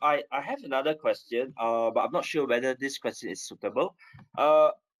 Prof, I have another question, but I'm not sure whether this question is suitable.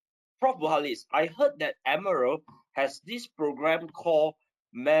 Prof. Buhalis, I heard that Emerald has this program called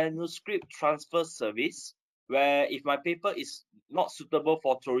Manuscript Transfer Service, where if my paper is not suitable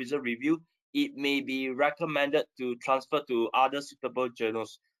for tourism review, it may be recommended to transfer to other suitable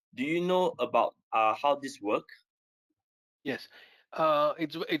journals. Do you know about how this works? Yes,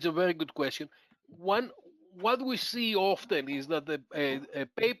 it's a very good question. One what we see often is that a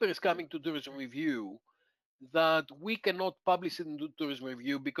paper is coming to tourism review that we cannot publish it in the tourism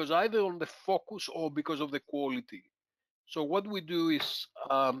review because either on the focus or because of the quality. So what we do is,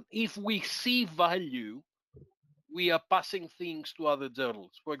 if we see value, we are passing things to other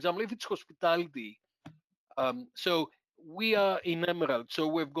journals. For example, if it's hospitality, so we are in Emerald, so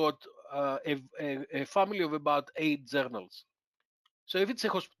we've got a family of about 8 journals. So if it's a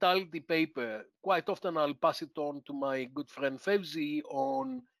hospitality paper, quite often I'll pass it on to my good friend Fevzi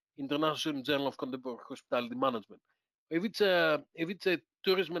on International Journal of Contemporary Hospitality Management. If it's a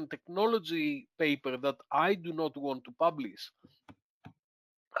tourism and technology paper that I do not want to publish,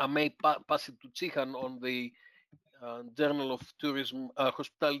 I may pass it to Cihan on the Journal of Tourism,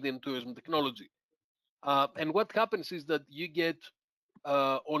 Hospitality and Tourism Technology. And what happens is that you get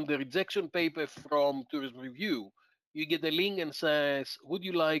on the rejection paper from Tourism Review, you get a link and says, would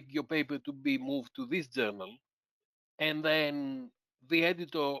you like your paper to be moved to this journal? And then the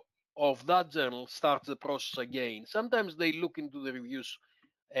editor of that journal starts the process again. Sometimes they look into the reviews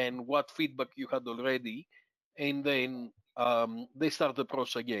and what feedback you had already, and then they start the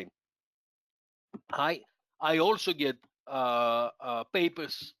process again. I also get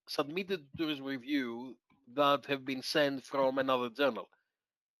papers submitted to Tourism Review that have been sent from another journal.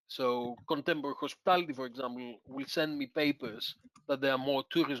 So Contemporary Hospitality, for example, will send me papers that they are more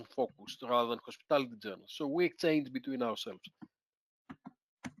tourism focused rather than hospitality journals. So we exchange between ourselves.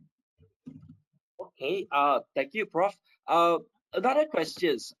 Okay, thank you, Prof. Another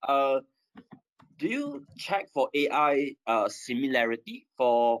questions. Do you check for AI similarity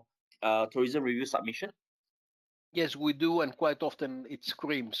for tourism review submission? Yes, we do, and quite often it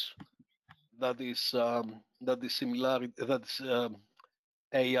screams that is similarity, that's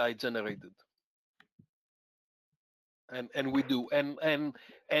AI generated. And we do,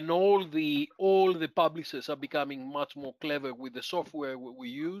 and all the publishers are becoming much more clever with the software we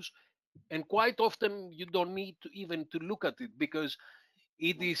use, and quite often you don't need to even to look at it because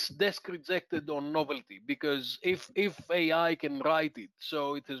it is desk rejected on novelty, because if AI can write it,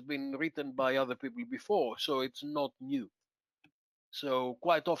 so it has been written by other people before, so it's not new. So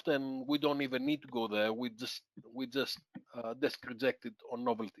quite often we don't even need to go there. We just desk reject it on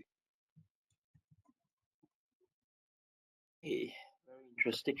novelty. Hey, very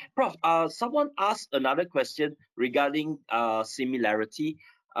interesting. Prof, someone asked another question regarding similarity.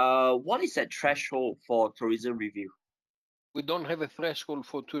 What is that threshold for tourism review? We don't have a threshold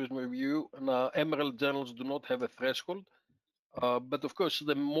for tourism review, and Emerald journals do not have a threshold. But of course,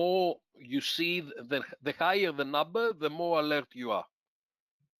 the more you see, the higher the number, the more alert you are.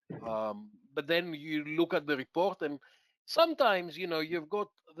 But then you look at the report, and sometimes you've got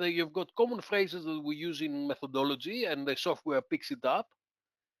common phrases that we use in methodology, and the software picks it up.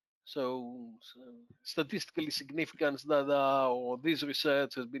 So statistically significance data, or this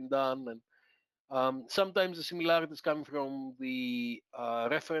research has been done, and sometimes the similarities come from the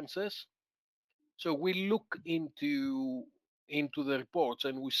references. So we look into the reports,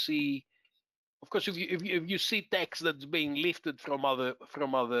 and we see, of course, if you see text that's being lifted from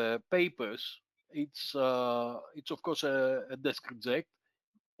other papers, it's of course a desk reject.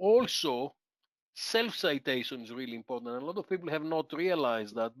 Also, self citation is really important. A lot of people have not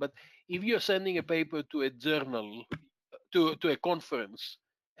realized that. But if you're sending a paper to a journal, to a conference,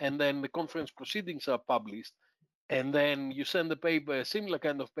 and then the conference proceedings are published, and then you send the paper, a similar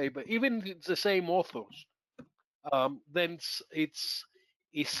kind of paper, even if it's the same authors, then it's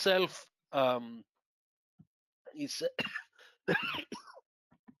self it's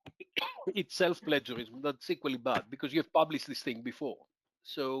it's self plagiarism. That's equally bad because you've published this thing before.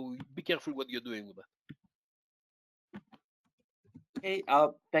 So be careful what you're doing with that. Okay,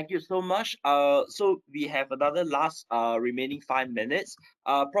 thank you so much. So we have another last remaining 5 minutes.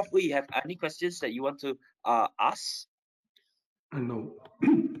 Prof, do you have any questions that you want to ask? No.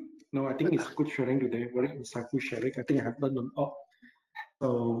 No, I think it's good sharing today. Very insightful sharing. I think I have learned a lot.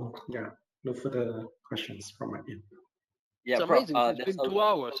 So yeah, no further questions from my end. Yeah, It's Prof. amazing. It's been 2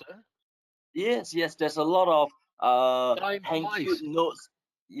 hours. Huh? Yes, there's a lot of thank you Flies. notes.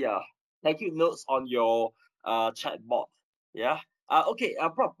 Yeah, thank you notes on your chatbot. Yeah. Okay.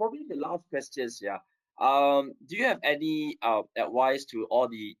 Prof, probably the last questions. Yeah. Do you have any advice to all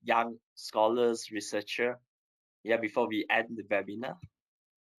the young scholars, researcher? Yeah, before we end the webinar.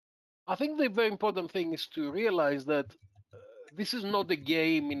 I think the very important thing is to realize that this is not a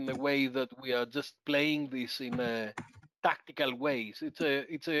game in the way that we are just playing this in a tactical ways. It's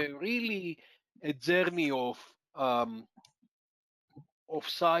a really a journey of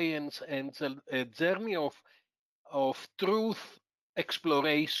science, and a journey of truth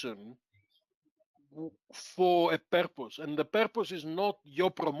exploration for a purpose, and the purpose is not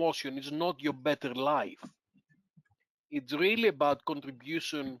your promotion, it's not your better life. It's really about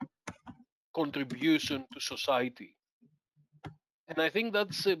contribution to society. And I think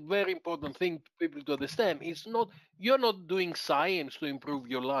that's a very important thing for people to understand. It's not, you're not doing science to improve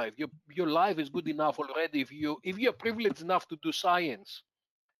your life. Your life is good enough already. If you're privileged enough to do science,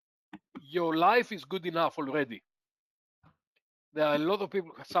 your life is good enough already. There are a lot of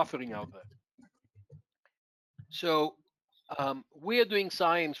people suffering out there. So we are doing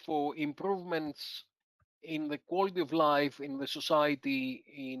science for improvements in the quality of life, in the society,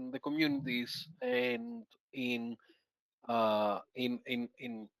 in the communities, and in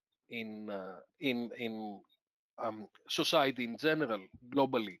society in general,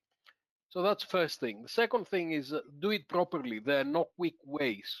 globally. So that's first thing. The second thing is do it properly. There are no quick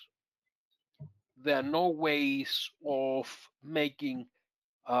ways. There are no ways of making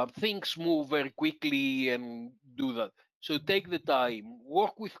things move very quickly and do that. So take the time,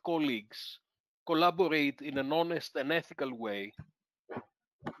 work with colleagues, collaborate in an honest and ethical way,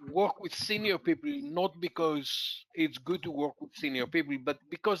 work with senior people, not because it's good to work with senior people, but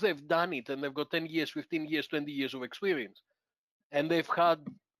because they've done it and they've got 10 years, 15 years, 20 years of experience. And they've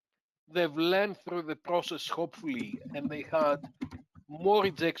learned through the process, hopefully, and they had more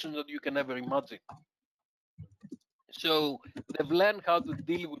rejection than you can ever imagine. So they've learned how to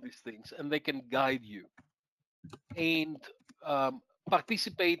deal with these things and they can guide you. And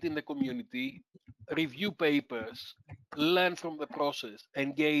participate in the community, review papers, learn from the process,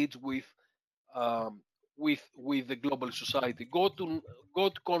 engage with the global society. Go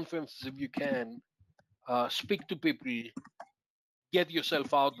to conferences if you can, speak to people, get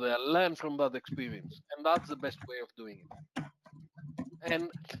yourself out there, learn from that experience, and that's the best way of doing it.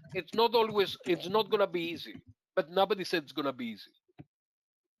 And it's not going to be easy, but nobody said it's going to be easy.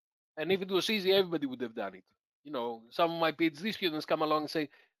 And if it was easy, everybody would have done it. You know, some of my PhD students come along and say,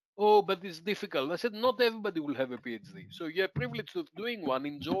 "Oh, but it's difficult." I said, "Not everybody will have a PhD, so you're privileged of doing one.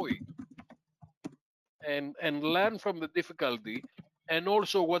 Enjoy it, and learn from the difficulty, and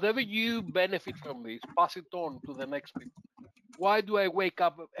also whatever you benefit from this, pass it on to the next people." Why do I wake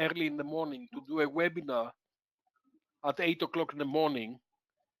up early in the morning to do a webinar at 8 o'clock in the morning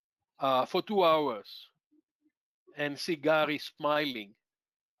for 2 hours and see Gary smiling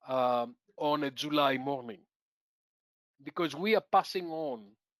on a July morning? Because we are passing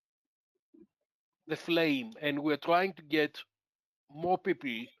on the flame and we're trying to get more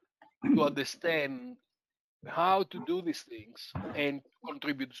people to understand how to do these things and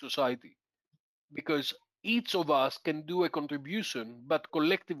contribute to society. Because each of us can do a contribution, but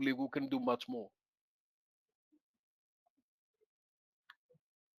collectively we can do much more.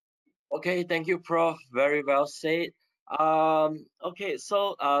 Okay, thank you, Prof. Very well said. Okay,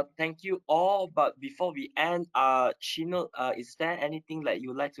 so thank you all. But before we end, Shino, is there anything that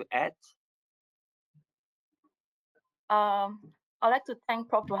you'd like to add? I'd like to thank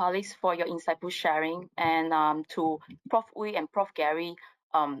Prof. Buhalis for your insightful sharing, and to Prof. Uy and Prof. Gary,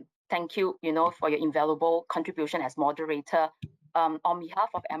 thank you, for your invaluable contribution as moderator. On behalf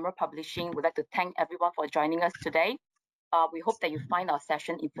of Emerald Publishing, we'd like to thank everyone for joining us today. We hope that you find our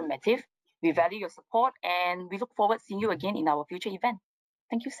session informative. We value your support, and we look forward to seeing you again in our future event.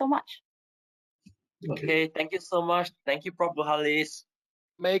 Thank you so much. Okay, thank you so much. Thank you, Prof. Buhalis.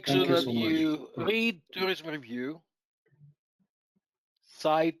 Make sure that you read Tourism Review,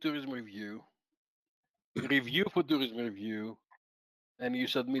 cite Tourism Review, review for Tourism Review, and you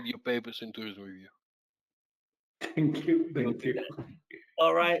submit your papers in Tourism Review. Thank you. Thank you.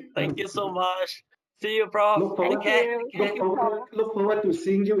 All right. Thank you so much. See you, Prof. Look forward to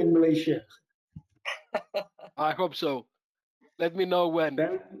seeing you in Malaysia. I hope so. Let me know when.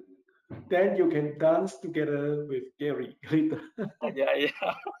 Then you can dance together with Gary later. Yeah.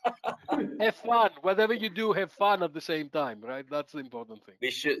 Have fun. Whatever you do, have fun at the same time, right? That's the important thing. We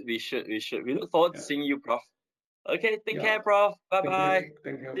should. We look forward to seeing you, Prof. Okay, take care, Prof. Bye-bye.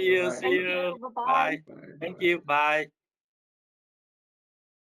 Thank you. See you. Bye. Bye. Thank you. Bye.